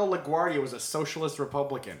Fiorello LaGuardia was a socialist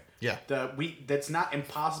Republican. Yeah. That's not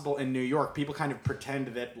impossible in New York. People kind of pretend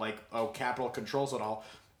that capital controls it all.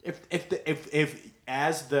 If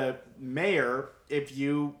as the mayor, if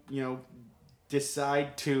you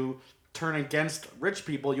decide to turn against rich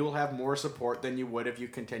people, you will have more support than you would if you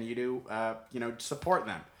continue to support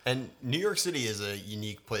them. And New York City is a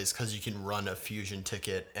unique place because you can run a fusion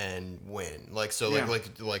ticket and win. Like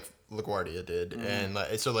LaGuardia did, and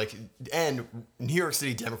and New York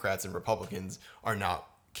City Democrats and Republicans are not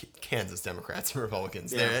Kansas Democrats and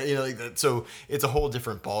Republicans. Yeah. So it's a whole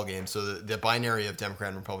different ballgame. So the binary of Democrat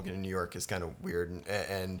and Republican in New York is kind of weird,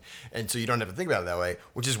 and so you don't have to think about it that way.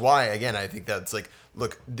 Which is why, again, I think that's like,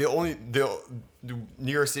 look, New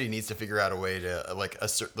York City needs to figure out a way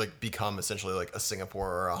to become essentially like a Singapore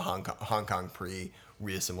or a Hong Kong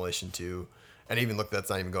pre-reassimilation to. And even look, that's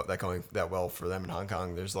not even going that well for them in Hong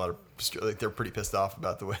Kong. There's a lot of they're pretty pissed off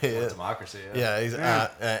about the way democracy.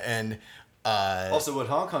 And also, what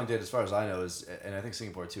Hong Kong did, as far as I know, is, and I think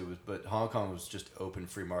Singapore too, but Hong Kong was just open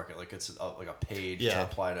free market. Like it's like a page to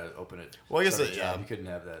apply to open it. Well, I guess you couldn't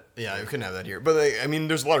have that. Yeah, you couldn't have that here. But I mean,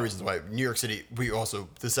 there's a lot of reasons why New York City. We also,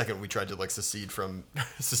 the second we tried to secede from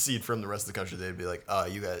the rest of the country, they'd be like,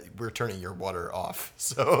 you guys, we're turning your water off.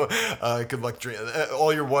 So good luck.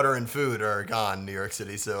 All your water and food are gone, New York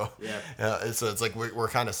City. So so it's like we're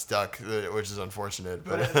kind of stuck, which is unfortunate.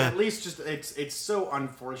 But at least just it's so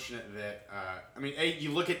unfortunate that. I mean,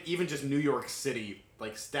 you look at even just New York City,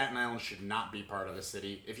 like Staten Island should not be part of the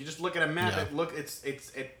city. If you just look at a map,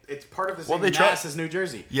 it's part of the same mass as New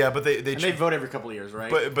Jersey. Yeah, but they vote every couple of years, right?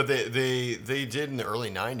 But they did in the early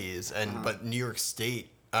 '90s, and but New York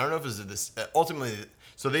State, I don't know if it was this ultimately.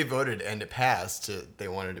 So they voted and it passed. They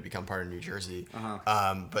wanted to become part of New Jersey,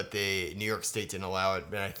 but New York State didn't allow it.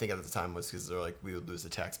 And I think at the time was because they're like, we would lose the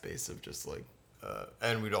tax base of just like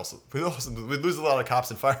and we'd lose a lot of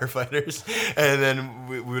cops and firefighters, and then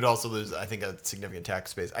we would also lose, I think, a significant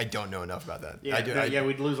tax base. I don't know enough about that. Yeah,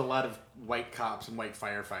 we'd lose a lot of white cops and white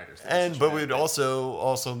firefighters. But we'd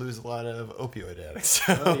also lose a lot of opioid addicts.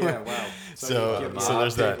 Oh yeah, wow. So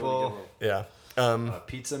there's that. People. Yeah.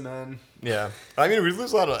 Pizza men. Yeah, I mean, we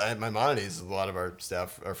lose a lot of at Maimonides. A lot of our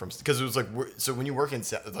staff are from, because it was like, so when you work in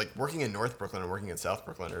working in North Brooklyn and working in South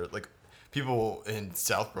Brooklyn, or like people in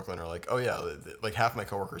South Brooklyn are like, oh yeah, like half my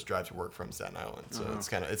coworkers drive to work from Staten Island. So it's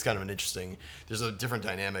kind of an interesting. There's a different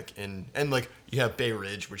dynamic and like you have Bay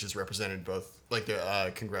Ridge, which is represented both like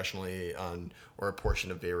congressionally or a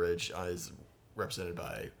portion of Bay Ridge is represented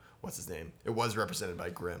by. What's his name? It was represented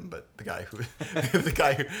by Grimm, but the guy who who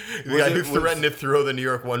threatened to throw the New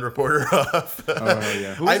York One reporter off. Oh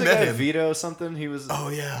yeah, Who was I the met guy? him. Vito something. He was. Oh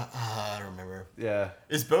yeah, I don't remember. Yeah.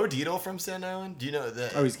 Is Bo Dietl from Staten Island? Do you know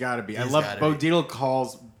that? Oh, he's got to be. I He's love gotta Bo be. Dietl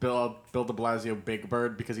calls Bill de Blasio Big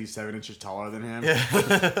Bird because he's 7 inches taller than him.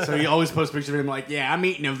 Yeah. So he always posts pictures of him like, yeah, I'm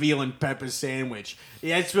eating a veal and pepper sandwich.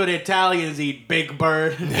 Yeah, that's what Italians eat, Big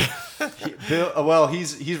Bird. He's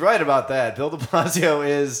right about that. Bill de Blasio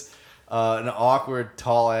is an awkward,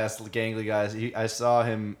 tall ass, gangly guy. I saw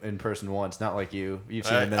him in person once, not like you. You've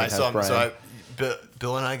seen him many I times, saw him. Brian. So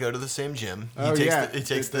Bill and I go to the same gym. Oh, yeah. He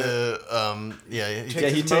takes He he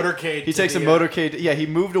takes motorcade. He to takes a the, motorcade. Yeah, he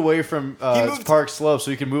moved away from moved- Park Slope so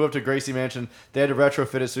he could move up to Gracie Mansion. They had to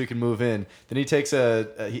retrofit it so he could move in. Then he takes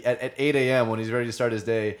at 8 a.m. when he's ready to start his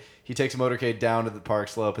day, he takes a motorcade down to the Park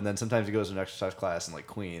Slope, and then sometimes he goes to an exercise class in like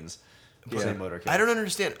Queens. Same motorcade. I don't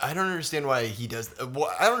understand why he does.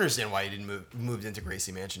 Well, I don't understand why he didn't moved into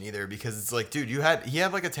Gracie Mansion either. Because it's like, dude, he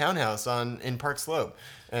had like a townhouse in Park Slope,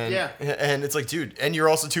 and and it's like, dude, and you're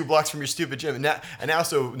also 2 blocks from your stupid gym. And now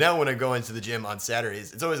when I go into the gym on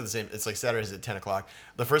Saturdays, it's always the same. It's like Saturdays at 10 o'clock.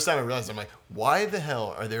 The first time I realized, I'm like, why the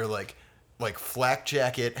hell are there like flak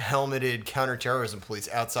jacket, helmeted counterterrorism police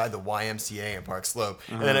outside the YMCA in Park Slope?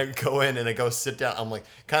 And then I go in and I go sit down. I'm like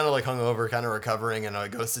kind of like hungover, kind of recovering, and I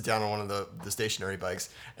go sit down on one of the stationary bikes.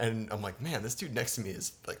 And I'm like, man, this dude next to me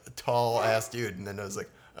is like a tall ass dude. And then I was like,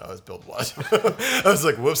 oh, it's Bill de Blasio. I was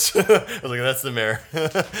like, whoops. I was like, that's the mayor.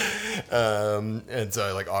 And so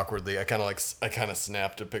I like awkwardly, I kind of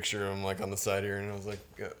snapped a picture of him like on the side here, and I was like,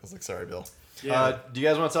 sorry, Bill. Yeah. Do you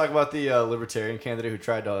guys want to talk about the libertarian candidate who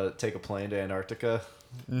tried to take a plane to Antarctica?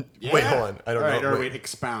 Yeah. Wait, hold on. I don't All right, know. wait,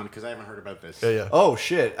 expound because I haven't heard about this. Yeah. Oh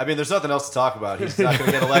shit! I mean, there's nothing else to talk about. He's not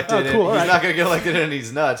going to get elected. Oh, cool, He's right. not going to get elected, and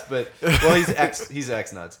he's nuts. But well, he's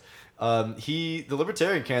ex nuts. The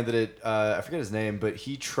libertarian candidate, I forget his name, but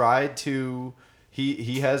he tried to.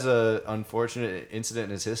 He has a unfortunate incident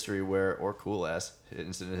in his history where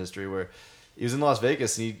he was in Las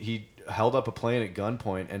Vegas and he held up a plane at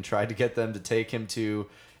gunpoint and tried to get them to take him to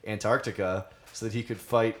Antarctica so that he could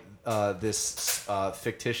fight this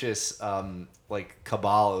fictitious like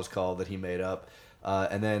cabal, it was called, that he made up,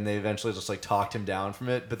 and then they eventually just like talked him down from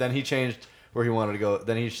it. But then he changed where he wanted to go.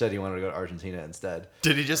 Then he said he wanted to go to Argentina instead.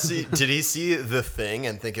 Did he see The Thing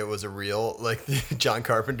and think it was a real, like, John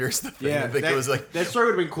Carpenter's The Thing? Yeah, and think it was like, that story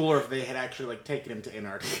would have been cooler if they had actually like taken him to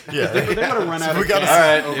Antarctica. Yeah. they would have run out We of gotta- gas All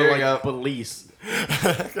right, over here we like go. Belize.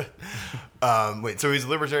 wait, so he's a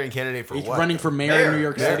libertarian candidate for He's what? running for mayor in New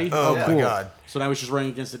York Mayor. City. Oh, my cool. God. So now he's just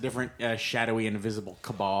running against a different shadowy, invisible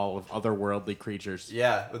cabal of otherworldly creatures.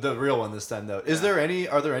 Yeah, the real one this time though.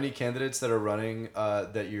 Are there any candidates that are running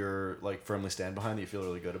that you're like firmly stand behind that you feel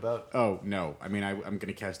really good about? Oh no! I mean, I'm going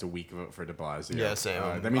to cast a weak vote for De Blasio. Yeah, same.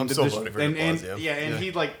 I I'm mean, still there's- voting for and, De and- Blasio. yeah, and Yeah.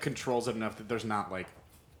 he like controls it enough that there's not like.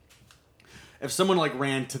 If someone like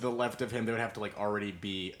ran to the left of him, they would have to like already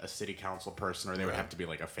be a city council person, or they would have to be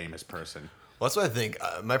like a famous person. Well, that's what I think.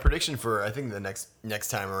 My prediction for, I think, the next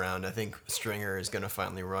time around, I think Stringer is going to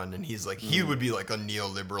finally run, and he's like, he would be like a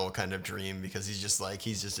neoliberal kind of dream, because he's just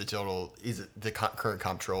the current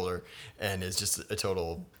comptroller, and is just a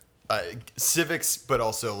total civics, but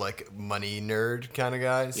also like money nerd kind of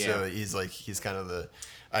guy. So Yeah. he's kind of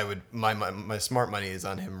my smart money is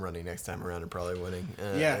on him running next time around and probably winning.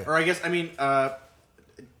 Yeah, or I guess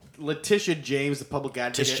Letitia James, the public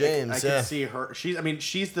advocate. Tish James, I yeah. can see her. She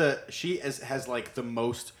has like the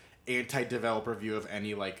most anti-developer view of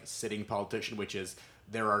any like sitting politician, which is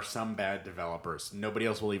there are some bad developers. Nobody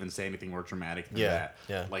else will even say anything more dramatic than that.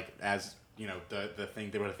 Yeah. Like as you know, the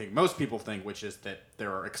thing that I think most people think, which is that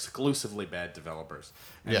there are exclusively bad developers,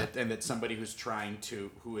 and that somebody who's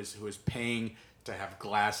who is paying to have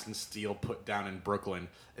glass and steel put down in Brooklyn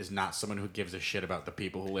is not someone who gives a shit about the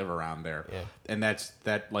people who live around there. Yeah. And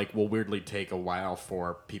that like will weirdly take a while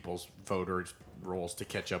for people's voters rolls to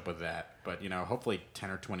catch up with that. But hopefully 10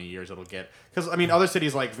 or 20 years it'll get, because I mean other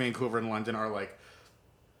cities like Vancouver and London are like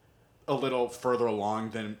a little further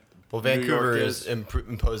along than Well, New Vancouver York is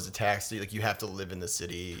imposed a tax. Like you have to live in the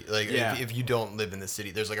city. Like Yeah. if you don't live in the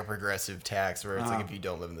city, there's like a progressive tax where it's like if you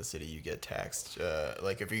don't live in the city, you get taxed.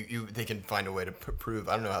 Like if they can find a way to prove.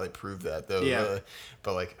 I don't know how they prove that though. Yeah.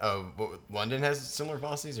 But like, London has similar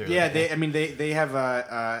policies. Or Yeah, like, they have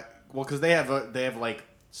well, because they have like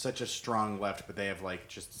such a strong left, but they have like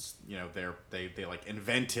just they like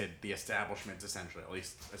invented the establishment essentially, at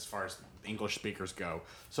least as far as English speakers go.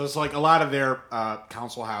 So it's like a lot of their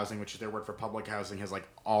council housing, which is their word for public housing, has like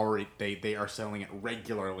already they are selling it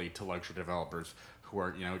regularly to luxury developers who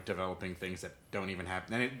are developing things that don't even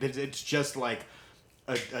happen, and it's just like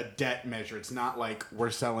a debt measure. It's not like we're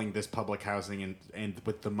selling this public housing and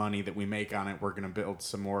with the money that we make on it, we're going to build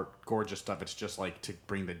some more gorgeous stuff. It's just like to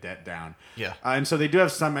bring the debt down. Yeah. And so they do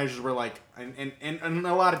have some measures where like, and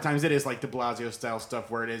a lot of times it is like de Blasio style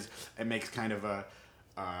stuff where it makes kind of a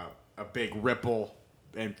big ripple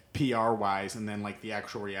and PR wise. And then like the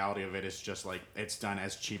actual reality of it is just like, it's done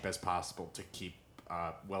as cheap as possible to keep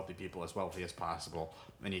wealthy people as wealthy as possible.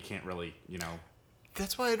 And you can't really,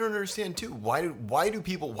 That's why I don't understand too. Why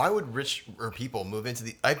would rich or people move into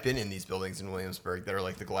the? I've been in these buildings in Williamsburg that are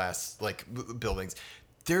like the glass like buildings.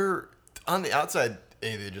 They're on the outside,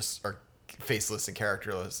 they just are faceless and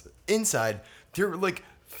characterless. Inside, they're like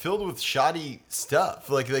filled with shoddy stuff.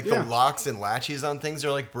 Like the locks and latches on things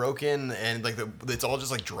are like broken, and like it's all just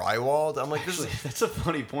like drywalled. I'm like, Actually, that's a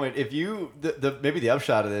funny point. If you maybe the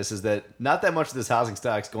upshot of this is that not that much of this housing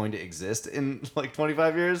stock is going to exist in like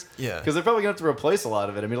 25 years. Yeah. Because they're probably going to have to replace a lot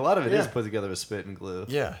of it. I mean, a lot of it is put together with spit and glue.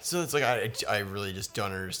 Yeah, so it's like I really just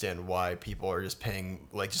don't understand why people are just paying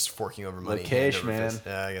like just forking over money. Like cash, hand over man. fist.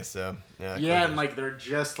 Yeah, I guess so. Yeah, and like they're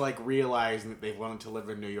just like realizing that they've wanted to live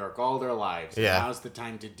in New York all their lives. Yeah. Now's the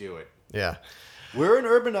time to do it. Yeah. We're an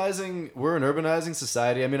urbanizing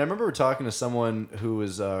society. I mean, I remember talking to someone who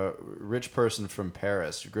was a rich person from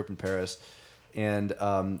Paris, who grew up in Paris, and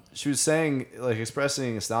she was saying, like,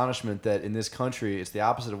 expressing astonishment that in this country, it's the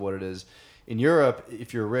opposite of what it is. In Europe,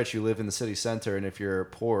 if you're rich, you live in the city center, and if you're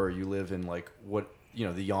poor, you live in like the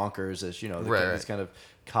Yonkers, as these kind of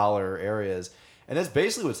collar areas, and that's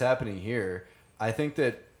basically what's happening here. I think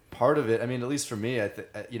that part of it, I mean, at least for me, I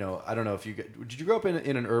don't know if did you grow up in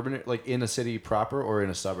an urban, like in a city proper or in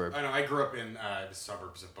a suburb? I know. I grew up in the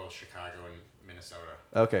suburbs of both Chicago and Minnesota.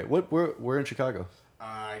 Okay, where in Chicago?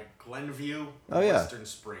 Glenview, Oh, yeah. Western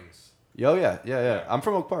Springs. Oh yeah. I'm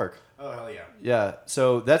from Oak Park. Oh hell yeah. Yeah,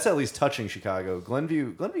 so that's at least touching Chicago.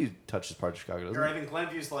 Glenview touches part of Chicago, doesn't Or it? I think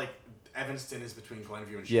Glenview's like Evanston is between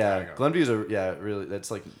Glenview and Yeah, Chicago. Glenview's really.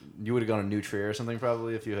 That's like you would have gone to New Trier or something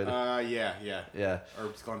probably if you had. Yeah. Yeah. Or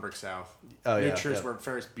it's Glenbrook South. Oh, New yeah, Trier's yeah. where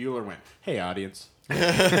Ferris Bueller went. Hey audience.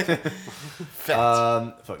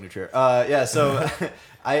 Fuck New Trier. Yeah, so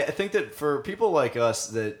I think that for people like us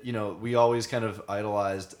that we always kind of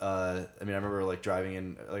idolized. I mean, I remember like driving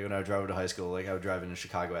in, like when I would drive to high school, like I would drive into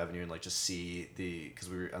Chicago Avenue and like just see because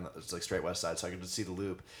we were on it's like straight west side, so I could just see the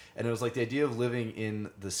Loop, and it was like the idea of living in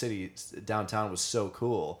the city downtown was so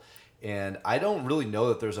cool, and I don't really know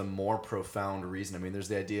that there's a more profound reason. I mean, there's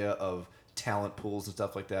the idea of talent pools and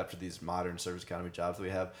stuff like that for these modern service economy jobs that we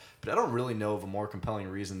have, but I don't really know of a more compelling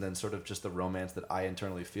reason than sort of just the romance that I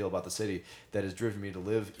internally feel about the city that has driven me to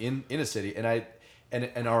live in a city, and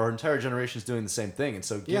our entire generation is doing the same thing. And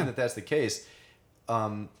so given that that's the case,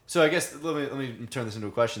 so I guess let me turn this into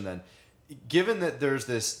a question then. Given that there's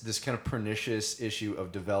this kind of pernicious issue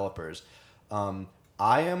of developers, I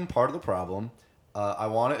am part of the problem. I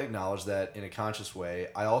want to acknowledge that in a conscious way.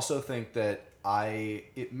 I also think that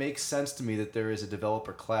it makes sense to me that there is a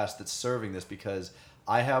developer class that's serving this because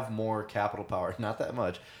I have more capital power, not that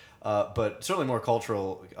much, but certainly more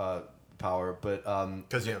cultural power. But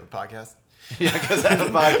Because you have a podcast. yeah, because I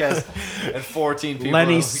have a podcast and 14 people.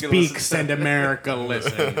 Lenny who can listen speaks to- and America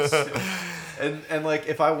listens. And like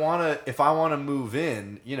if I wanna move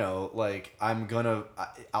in, like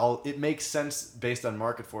it makes sense based on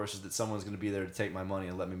market forces that someone's gonna be there to take my money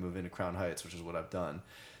and let me move into Crown Heights, which is what I've done.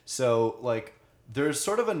 So like there's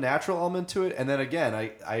sort of a natural element to it, and then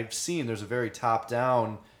again I've seen there's a very top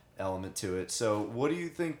down element to it. So what do you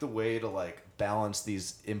think the way to like balance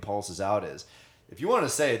these impulses out is? If you want to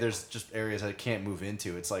say there's just areas I can't move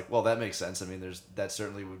into, it's like, well, that makes sense. I mean, that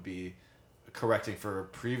certainly would be correcting for a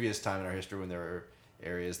previous time in our history when there were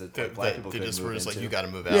areas that like, black people couldn't move were just into. like, you got to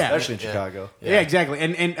move out. Yeah. Especially in Chicago. Yeah, exactly.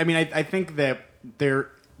 And I mean, I think that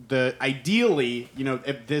ideally,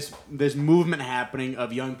 if this movement happening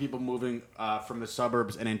of young people moving from the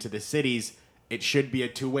suburbs and into the cities, it should be a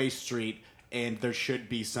two-way street, and there should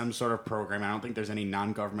be some sort of program. I don't think there's any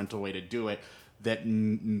non-governmental way to do it that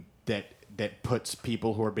puts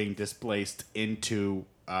people who are being displaced into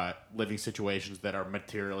living situations that are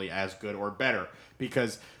materially as good or better.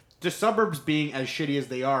 Because the suburbs being as shitty as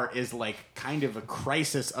they are is like kind of a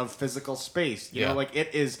crisis of physical space. You know, like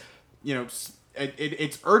it is, you know,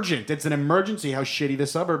 it's urgent. It's an emergency how shitty the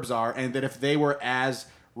suburbs are, and that if they were as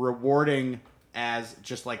rewarding as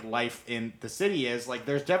just like life in the city is, like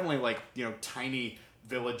there's definitely like, you know, tiny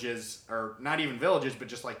villages, or not even villages, but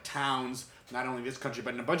just like towns, not only in this country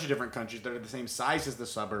but in a bunch of different countries that are the same size as the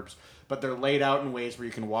suburbs, but they're laid out in ways where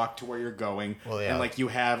you can walk to where you're going, and like you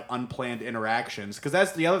have unplanned interactions. Because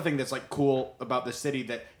that's the other thing that's like cool about the city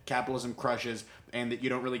that capitalism crushes, and that you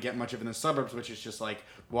don't really get much of in the suburbs, which is just like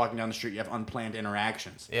walking down the street, you have unplanned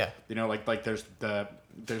interactions. Yeah. You know, like there's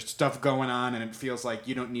stuff going on, and it feels like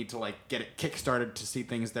you don't need to like get it kickstarted to see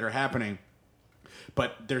things that are happening.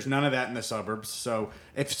 But there's none of that in the suburbs. So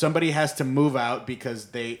if somebody has to move out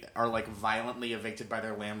because they are like violently evicted by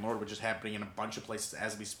their landlord, which is happening in a bunch of places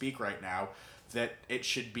as we speak right now, that it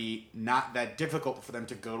should be not that difficult for them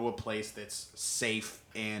to go to a place that's safe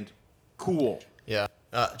and cool. Yeah.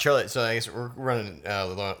 Charlie, so I guess we're running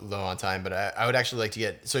low on time, but I would actually like to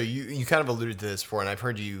get, so you kind of alluded to this before, and I've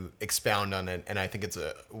heard you expound on it, and I think it's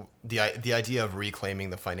the idea of reclaiming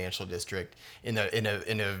the financial district in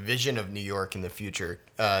a vision of New York in the future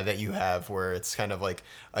that you have, where it's kind of like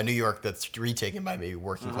a New York that's retaken by maybe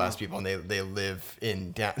working class people, and they live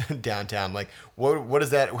in downtown. Like what is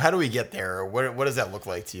that? How do we get there? Or what does that look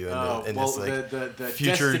like to you? The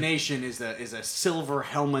future destination is a silver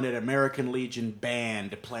helmeted American Legion band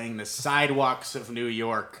playing the sidewalks of New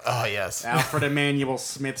York. Oh yes, Alfred Emanuel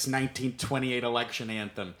Smith's 1928 election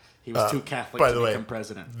anthem. He was too Catholic to become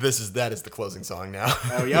president. That is the closing song now.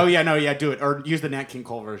 Do it, or use the Nat King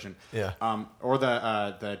Cole version. Yeah. Or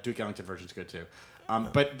the Duke Ellington version's good too.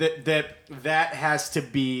 But that has to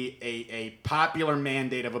be a popular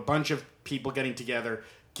mandate of a bunch of people getting together,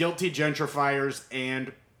 guilty gentrifiers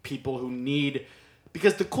and people who need.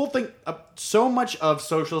 Because the cool thing, so much of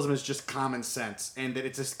socialism is just common sense, and that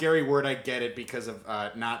it's a scary word. I get it because of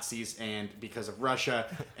Nazis and because of Russia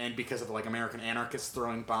and because of like American anarchists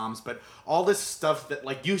throwing bombs. But all this stuff that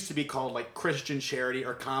like used to be called like Christian charity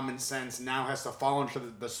or common sense now has to fall under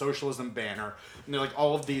the socialism banner. And they're like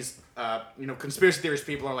all of these, conspiracy theorist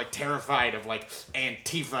people are like terrified of like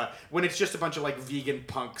Antifa when it's just a bunch of like vegan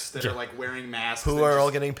punks that are like wearing masks. Who are all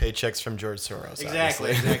getting paychecks from George Soros.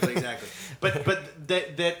 Exactly. But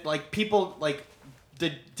that like people like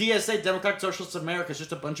the DSA, Democratic Socialists of America, is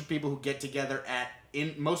just a bunch of people who get together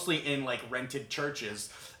mostly in like rented churches,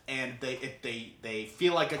 and they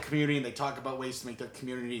feel like a community, and they talk about ways to make their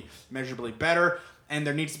community measurably better. And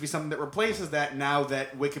there needs to be something that replaces that now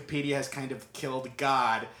that Wikipedia has kind of killed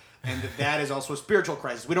God, and that is also a spiritual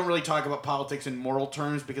crisis. We don't really talk about politics in moral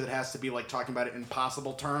terms because it has to be like talking about it in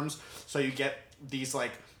possible terms. So you get these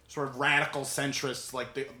like sort of radical centrists,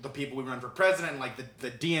 like the people who run for president, and like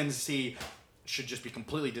the DNC should just be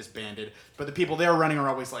completely disbanded. But the people they're running are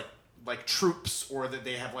always like troops, or that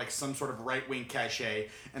they have like some sort of right-wing cachet,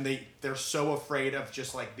 and they're so afraid of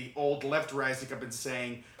just like the old left rising up and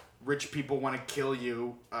saying, rich people want to kill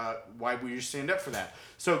you, why would you stand up for that?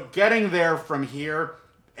 So getting there from here,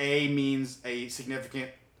 means a significant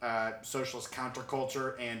socialist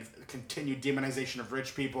counterculture and continued demonization of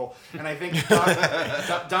rich people. And I think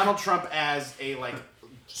Donald Trump as a like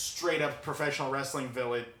straight up professional wrestling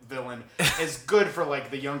villain is good for like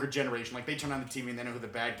the younger generation. Like they turn on the TV and they know who the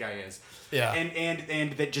bad guy is. Yeah.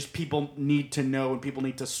 And that just people need to know, and people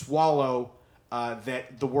need to swallow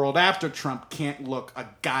that the world after Trump can't look a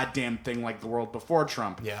goddamn thing like the world before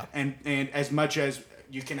Trump. Yeah. And as much as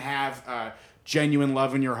you can have genuine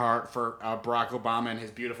love in your heart for Barack Obama and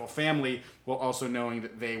his beautiful family, while also knowing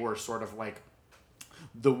that they were sort of like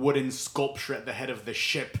the wooden sculpture at the head of the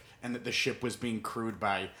ship, and that the ship was being crewed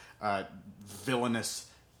by villainous,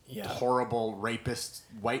 horrible rapist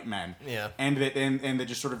white men. Yeah. And that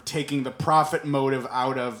just sort of taking the profit motive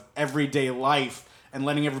out of everyday life and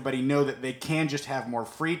letting everybody know that they can just have more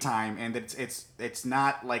free time, and that it's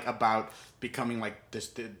not like about becoming like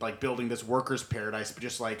this, like building this workers' paradise, but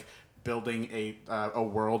just like building a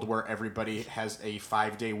world where everybody has a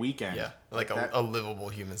 5-day weekend. Yeah, like a livable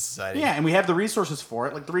human society. Yeah, and we have the resources for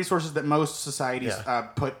it, like the resources that most societies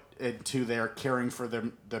put into their caring for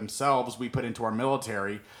themselves, we put into our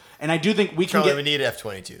military. And I do think we can we need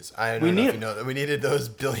F-22s. I don't know if you know that. We needed those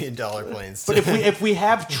billion-dollar planes. But if we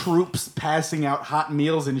have troops passing out hot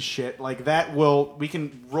meals and shit, like that we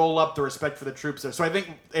can roll up the respect for the troops there. So I think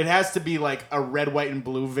it has to be like a red, white, and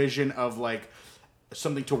blue vision of like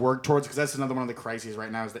something to work towards, because that's another one of the crises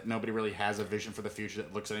right now, is that nobody really has a vision for the future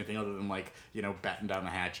that looks anything other than like, batten down the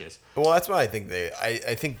hatches. Well, that's why I think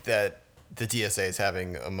I think that the DSA is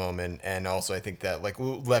having a moment, and also I think that like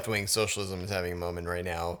left wing socialism is having a moment right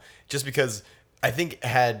now, just because I think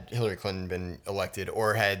had Hillary Clinton been elected,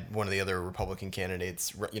 or had one of the other Republican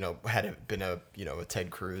candidates, had it been a Ted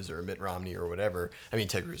Cruz or a Mitt Romney or whatever. I mean,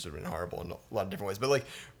 Ted Cruz would have been horrible in a lot of different ways,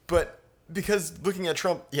 but because looking at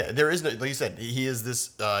Trump, there is no, like you said, he is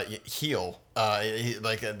this heel,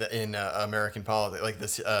 in American politics, like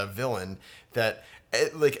this villain that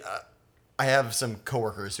I have some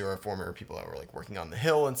coworkers who are former people that were like working on the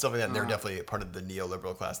Hill and stuff like that, and they're definitely part of the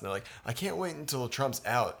neoliberal class, and they're like, I can't wait until Trump's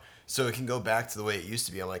out so it can go back to the way it used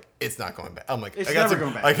to be. I'm like, it's not going back. I'm like, It's never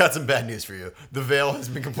going back. I got some bad news for you. The veil has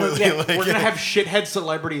been completely We're gonna have shithead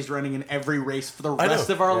celebrities running in every race for the rest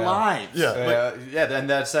of our lives. Yeah. And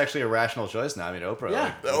that's actually a rational choice now. I mean, Oprah.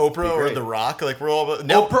 Yeah. Oprah or The Rock, like we're all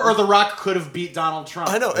now. Oprah or The Rock could have beat Donald Trump.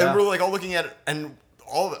 I know, Yeah. and we're like all looking at it, and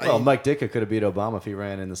all. Well, Mike Ditka could have beat Obama if he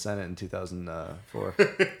ran in the Senate in 2004, and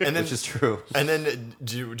then, which is true. And then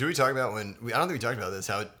do we talk about when I don't think we talked about this,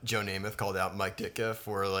 how Joe Namath called out Mike Ditka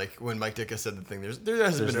for like when Mike Ditka said the thing. There's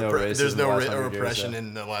no repression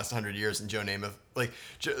in the last 100 years, and Joe Namath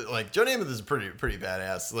Joe Namath is pretty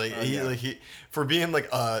badass. He for being like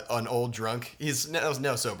an old drunk. He's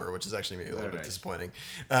now sober, which is actually maybe a little bit disappointing.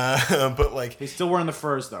 But like He's still wearing the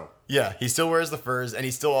furs though. yeah, he still wears the furs, and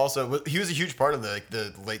he still also he was a huge part of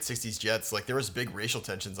the late '60s Jets. Like there was big racial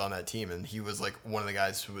tensions on that team, and he was like one of the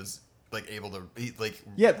guys who was like able to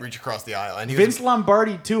reach across the aisle. And he Vince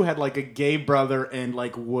Lombardi too had like a gay brother and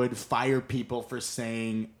like would fire people for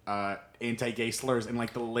saying anti-gay slurs in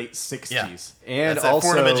like the late '60s. Yeah. And that's that also,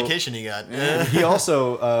 form of education he got. he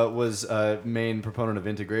also was a main proponent of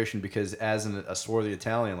integration because as a swarthy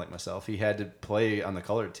Italian like myself, he had to play on the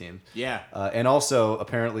colored team. Yeah. And also,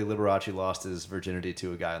 apparently, Liberace lost his virginity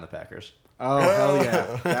to a guy on the Packers. Oh hell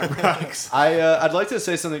yeah, that rocks. I'd like to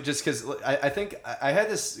say something just because I think I had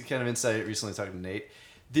this kind of insight recently talking to Nate.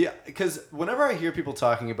 Because whenever I hear people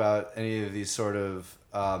talking about any of these sort of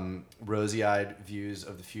rosy-eyed views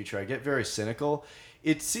of the future, I get very cynical.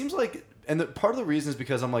 It seems like, and part of the reason is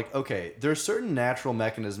because I'm like, okay, there are certain natural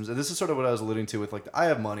mechanisms, and this is sort of what I was alluding to with like, I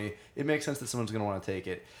have money, it makes sense that someone's going to want to take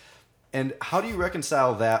it. And how do you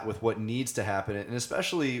reconcile that with what needs to happen? And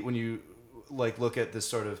especially when you like look at this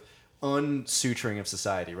sort of unsuturing of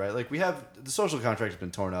society, right? Like we have the social contract has been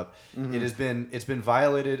torn up. Mm-hmm. It's been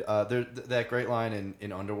violated. That great line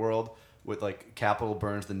in Underworld with like capital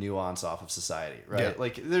burns the nuance off of society, right? Yeah.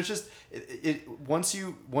 Like there's just once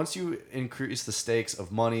you increase the stakes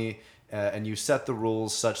of money and you set the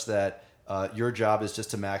rules such that your job is just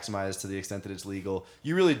to maximize to the extent that it's legal,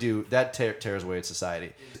 you really do that tears away at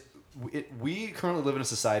society. We currently live in a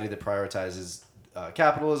society that prioritizes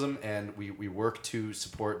capitalism, and we work to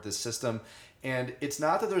support this system. And it's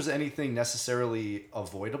not that there's anything necessarily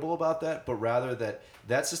avoidable about that, but rather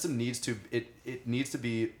that system needs to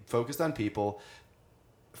be focused on people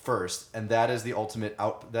first, and that is the ultimate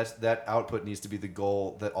that output needs to be the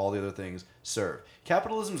goal that all the other things serve.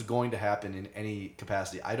 Capitalism is going to happen in any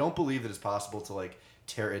capacity. I don't believe that it's possible to like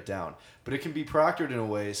tear it down, but it can be proctored in a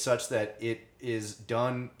way such that it is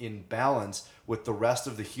done in balance with the rest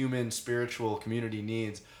of the human spiritual community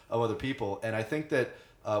needs of other people. And I think that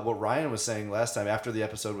what Ryan was saying last time after the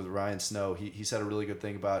episode with Ryan Snow, he said a really good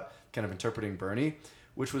thing about kind of interpreting Bernie,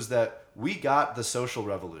 which was that we got the social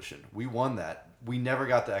revolution. We won that. We never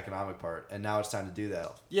got the economic part, and now it's time to do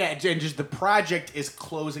that. Yeah, and just the project is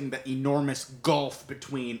closing the enormous gulf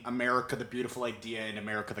between America, the beautiful idea, and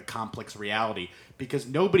America, the complex reality, because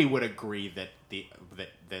nobody would agree that the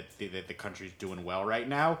country's doing well right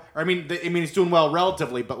now. Or I mean, it's doing well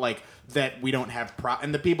relatively, but like that we don't have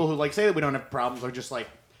and the people who like say that we don't have problems are just like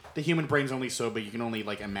the human brain's only so big, you can only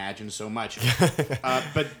like imagine so much.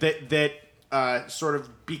 But that. Sort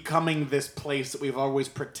of becoming this place that we've always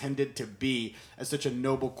pretended to be as such a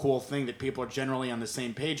noble, cool thing that people are generally on the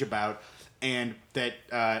same page about, and that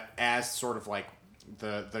as sort of like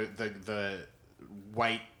the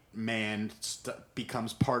white man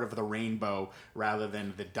becomes part of the rainbow rather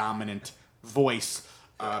than the dominant voice.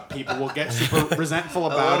 People will get super resentful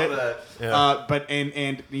about it. Yeah. But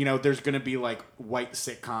you know, there's going to be like white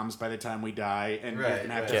sitcoms by the time we die, and you're going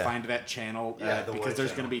to have to find that channel because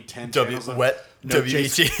there's going to be 10 channels of WET. Yeah,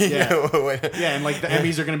 and like the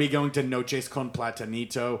Emmys are going to be going to Noches con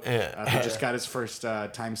Platanito, who just got his first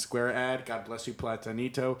Times Square ad. God bless you,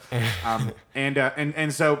 Platanito.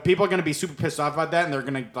 And so people are going to be super pissed off about that, and they're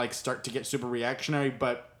going to like start to get super reactionary.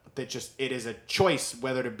 But it is a choice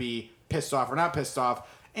whether to be pissed off or not pissed off,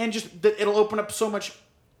 and just that it'll open up so much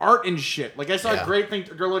art and shit. Like I saw a great thing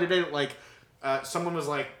earlier today. Like someone was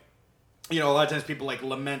like, you know, a lot of times people like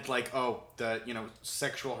lament like, oh, the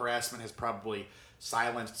sexual harassment has probably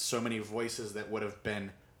silenced so many voices that would have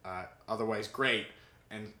been otherwise great.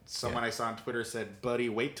 And someone I saw on Twitter said, "Buddy,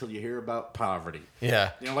 wait till you hear about poverty."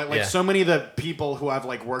 Yeah. You know, like so many of the people who I've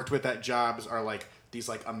like worked with at jobs are like these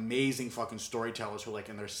like amazing fucking storytellers who are like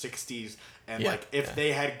in their 60s and like if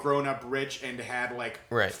they had grown up rich and had like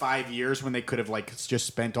 5 years when they could have like just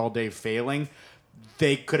spent all day failing,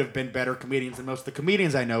 they could have been better comedians than most of the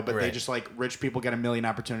comedians I know, but they just like rich people get a million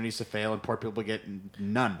opportunities to fail and poor people get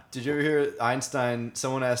none. Did you ever hear Einstein?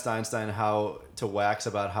 Someone asked Einstein how to wax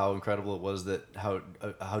about how incredible it was that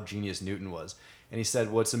how genius Newton was. And he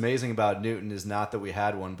said, what's amazing about Newton is not that we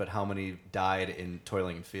had one, but how many died in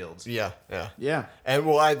toiling in fields. Yeah. And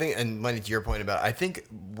well, I think, and Lenny, to your point about, I think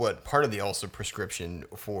what part of the also prescription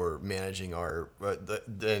for managing our,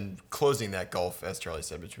 then closing that gulf, as Charlie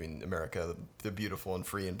said, between America, the beautiful and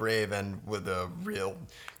free and brave, and with a real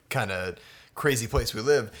kind of crazy place we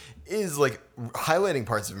live, is like highlighting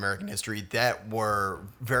parts of American history that were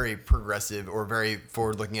very progressive or very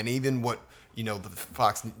forward looking, and even what, you know, the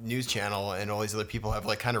Fox News Channel and all these other people have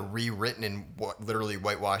like kind of rewritten and literally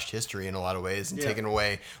whitewashed history in a lot of ways and taken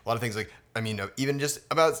away a lot of things. Like, I mean, even just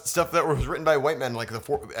about stuff that was written by white men, like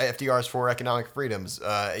FDR's 4 economic freedoms,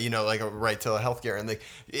 you know, like a right to healthcare. And like,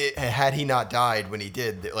 had he not died when he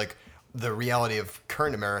did, like the reality of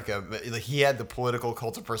current America, like he had the political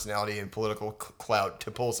cult of personality and political clout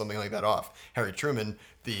to pull something like that off. Harry Truman,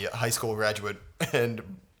 the high school graduate and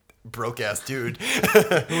broke ass dude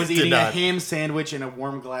who was eating a ham sandwich and a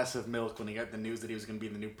warm glass of milk when he got the news that he was going to be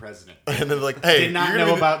the new president. And then like, hey, did not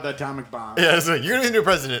know about the atomic bomb. Yeah, so you're going to be the new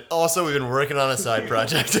president. Also, we've been working on a side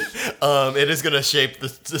project. It is going to shape the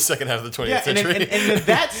second half of the 20th century. And in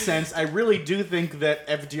that sense, I really do think that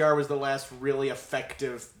FDR was the last really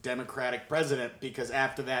effective Democratic president, because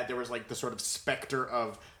after that there was like the sort of specter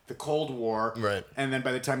of the Cold War. Right. And then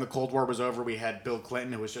by the time the Cold War was over, we had Bill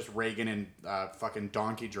Clinton, who was just Reagan and fucking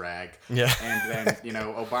donkey drag. Yeah. And then, you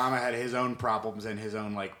know, Obama had his own problems and his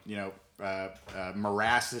own, like, you know,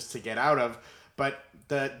 morasses to get out of. But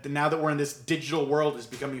the now that we're in this digital world, it's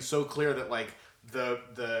becoming so clear that, like,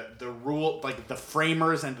 the rule, like the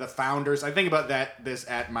framers and the founders, I think about this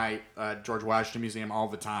at my George Washington Museum all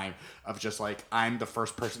the time, of just like, I'm the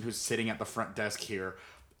first person who's sitting at the front desk here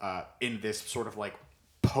in this sort of like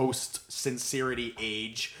post-sincerity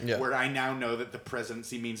age, where I now know that the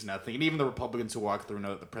presidency means nothing, and even the Republicans who walk through know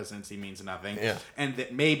that the presidency means nothing, and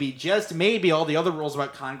that maybe, just maybe, all the other rules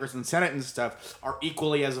about Congress and Senate and stuff are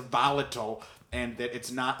equally as volatile, and that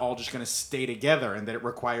it's not all just going to stay together, and that it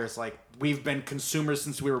requires, like, we've been consumers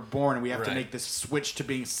since we were born, and we have to make this switch to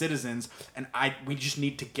being citizens, and we just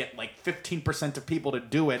need to get like 15% of people to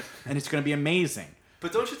do it, and it's going to be amazing.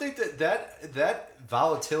 But don't you think that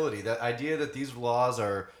volatility, that idea that these laws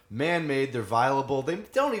are man-made, they're violable, they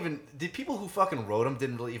don't even, the people who fucking wrote them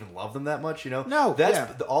didn't really even love them that much, you know? No,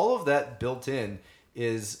 all of that built in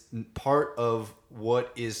is part of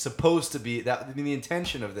what is supposed to be, that, I mean, the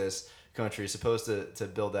intention of this country is supposed to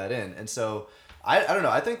build that in. And so, I don't know,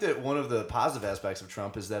 I think that one of the positive aspects of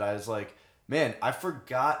Trump is that I was like, man, I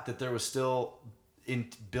forgot that there was still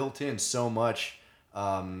built in so much,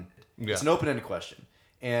 it's an open-ended question.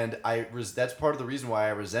 And that's part of the reason why I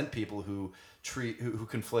resent people who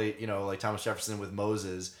conflate, you know, like Thomas Jefferson with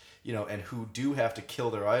Moses, you know, and who do have to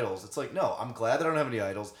kill their idols. It's like, no, I'm glad that I don't have any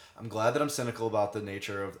idols. I'm glad that I'm cynical about the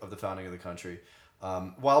nature of the founding of the country,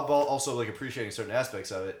 while also like appreciating certain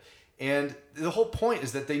aspects of it. And the whole point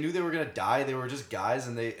is that they knew they were going to die. They were just guys,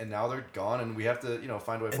 and now they're gone, and we have to, you know,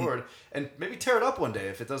 find a way forward and maybe tear it up one day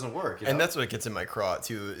if it doesn't work. You know? And that's what gets in my craw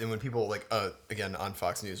too. And when people like, again, on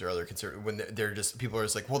Fox News or other conservative, when they're just, people are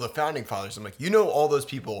just like, well, the founding fathers. I'm like, you know, all those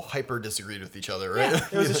people hyper disagreed with each other, right? Yeah,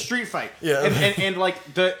 it was a street fight. Yeah. And like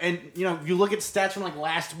you know, you look at stats from like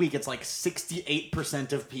last week, it's like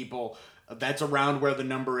 68% of people. That's around where the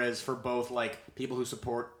number is for both like people who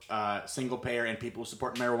support single payer and people who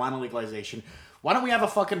support marijuana legalization. Why don't we have a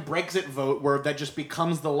fucking Brexit vote where that just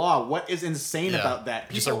becomes the law? What is insane about that?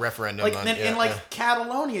 Just a referendum. Like, in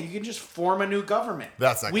Catalonia, you can just form a new government.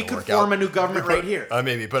 That's not we going to work out. We could form a new government right here.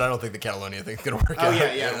 Maybe, but I don't think the Catalonia thing's going to work out. Oh,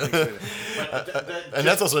 yeah. I don't think so. And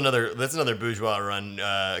that's also another bourgeois run,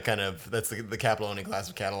 kind of, that's the Catalonian class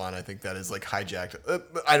of Catalan. I think that is like hijacked.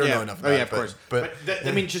 I don't know enough about it. Of course. But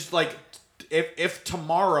I mean, just like, if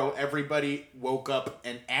tomorrow everybody woke up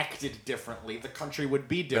and acted differently, the country would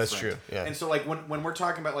be different. That's true. Yeah. And so like when we're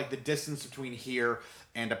talking about like the distance between here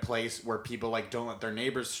and a place where people like don't let their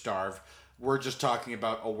neighbors starve, we're just talking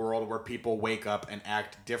about a world where people wake up and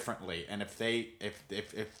act differently. And if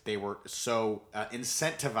they were so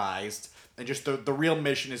incentivized, and just the real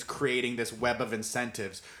mission is creating this web of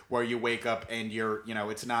incentives where you wake up and you're, you know,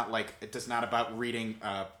 it's not about reading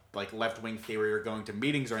like left-wing theory or going to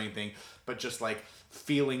meetings or anything, but just like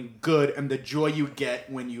feeling good and the joy you get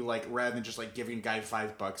when you like, rather than just like giving a guy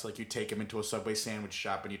 $5, like you take him into a Subway sandwich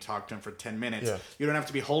shop and you talk to him for 10 minutes. Yeah. You don't have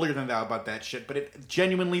to be holier than thou about that shit, but it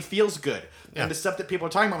genuinely feels good. Yeah. And the stuff that people are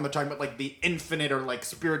talking about when they're talking about like the infinite or like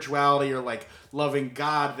spirituality or like loving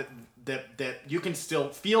God, that you can still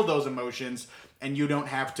feel those emotions and you don't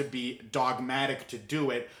have to be dogmatic to do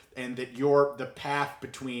it, and that the path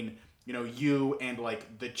between, you know, you and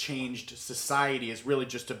like the changed society is really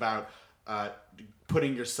just about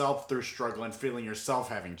putting yourself through struggle and feeling yourself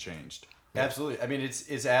having changed. Absolutely. I mean,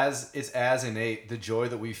 it's as innate. The joy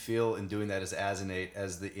that we feel in doing that is as innate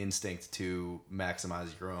as the instinct to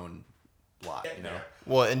maximize your own lot. You know.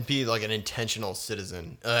 Well, and be like an intentional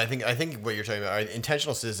citizen. I think what you're talking about,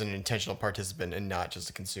 intentional citizen, and intentional participant, and not just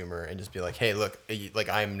a consumer. And just be like, hey, look, like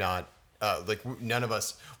I'm not. Like none of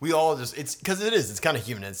us, we all just, it's because it's kind of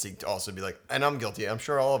human instinct to also be like, and I'm guilty. I'm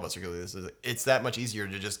sure all of us are guilty of this. It's that much easier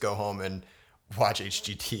to just go home and watch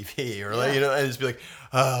HGTV or like, you know, and just be like,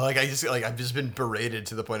 like I've just been berated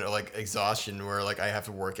to the point of like exhaustion where like I have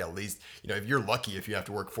to work at least, you know, if you're lucky if you have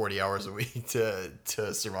to work 40 hours a week to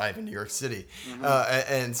survive in New York City.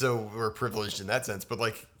 And so we're privileged in that sense, but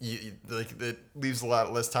like like it leaves a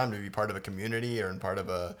lot less time to be part of a community or in part of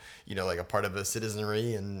a, you know, like a part of a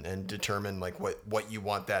citizenry and determine like what you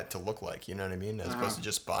want that to look like, you know what I mean? As opposed to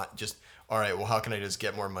just all right, well, how can I just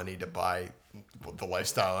get more money to buy the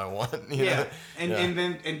lifestyle I want? You know? And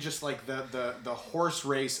then just like the horse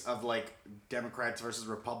race of like Democrats versus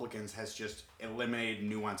Republicans has just eliminated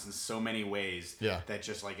nuance in so many ways. Yeah. That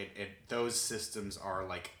just like those systems are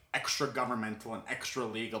like extra governmental and extra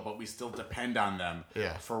legal, but we still depend on them.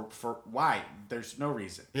 Yeah. For why? There's no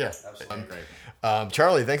reason. Yeah. Absolutely great.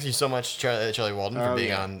 Charlie, thank you so much, Charlie Walden, for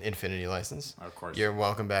being on Infinity License. Of course. You're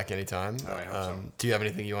welcome back anytime. I hope so. Do you have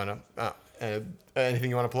anything you want to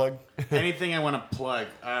plug? Anything I want to plug?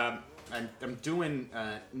 I'm doing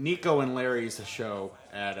Nico and Larry's show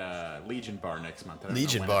at Legion Bar next month. I don't know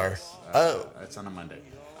Legion when Bar. it is. Oh. It's on a Monday.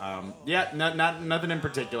 Not nothing in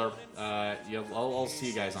particular. I'll see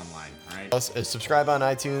you guys online. All right. Subscribe on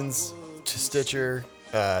iTunes, to Stitcher,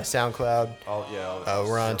 SoundCloud.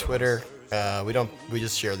 We're on Twitter. We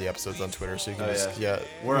just share the episodes on Twitter, so you can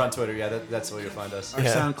We're on Twitter. Yeah, that's where you'll find us. Our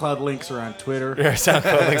SoundCloud links are on Twitter. Our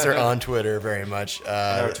SoundCloud links are on Twitter very much.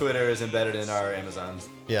 And our Twitter is embedded in our Amazon.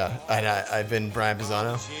 Yeah, and I've been Brian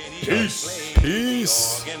Pisano.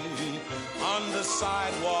 Peace. On the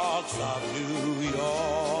sidewalks of New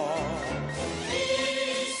York.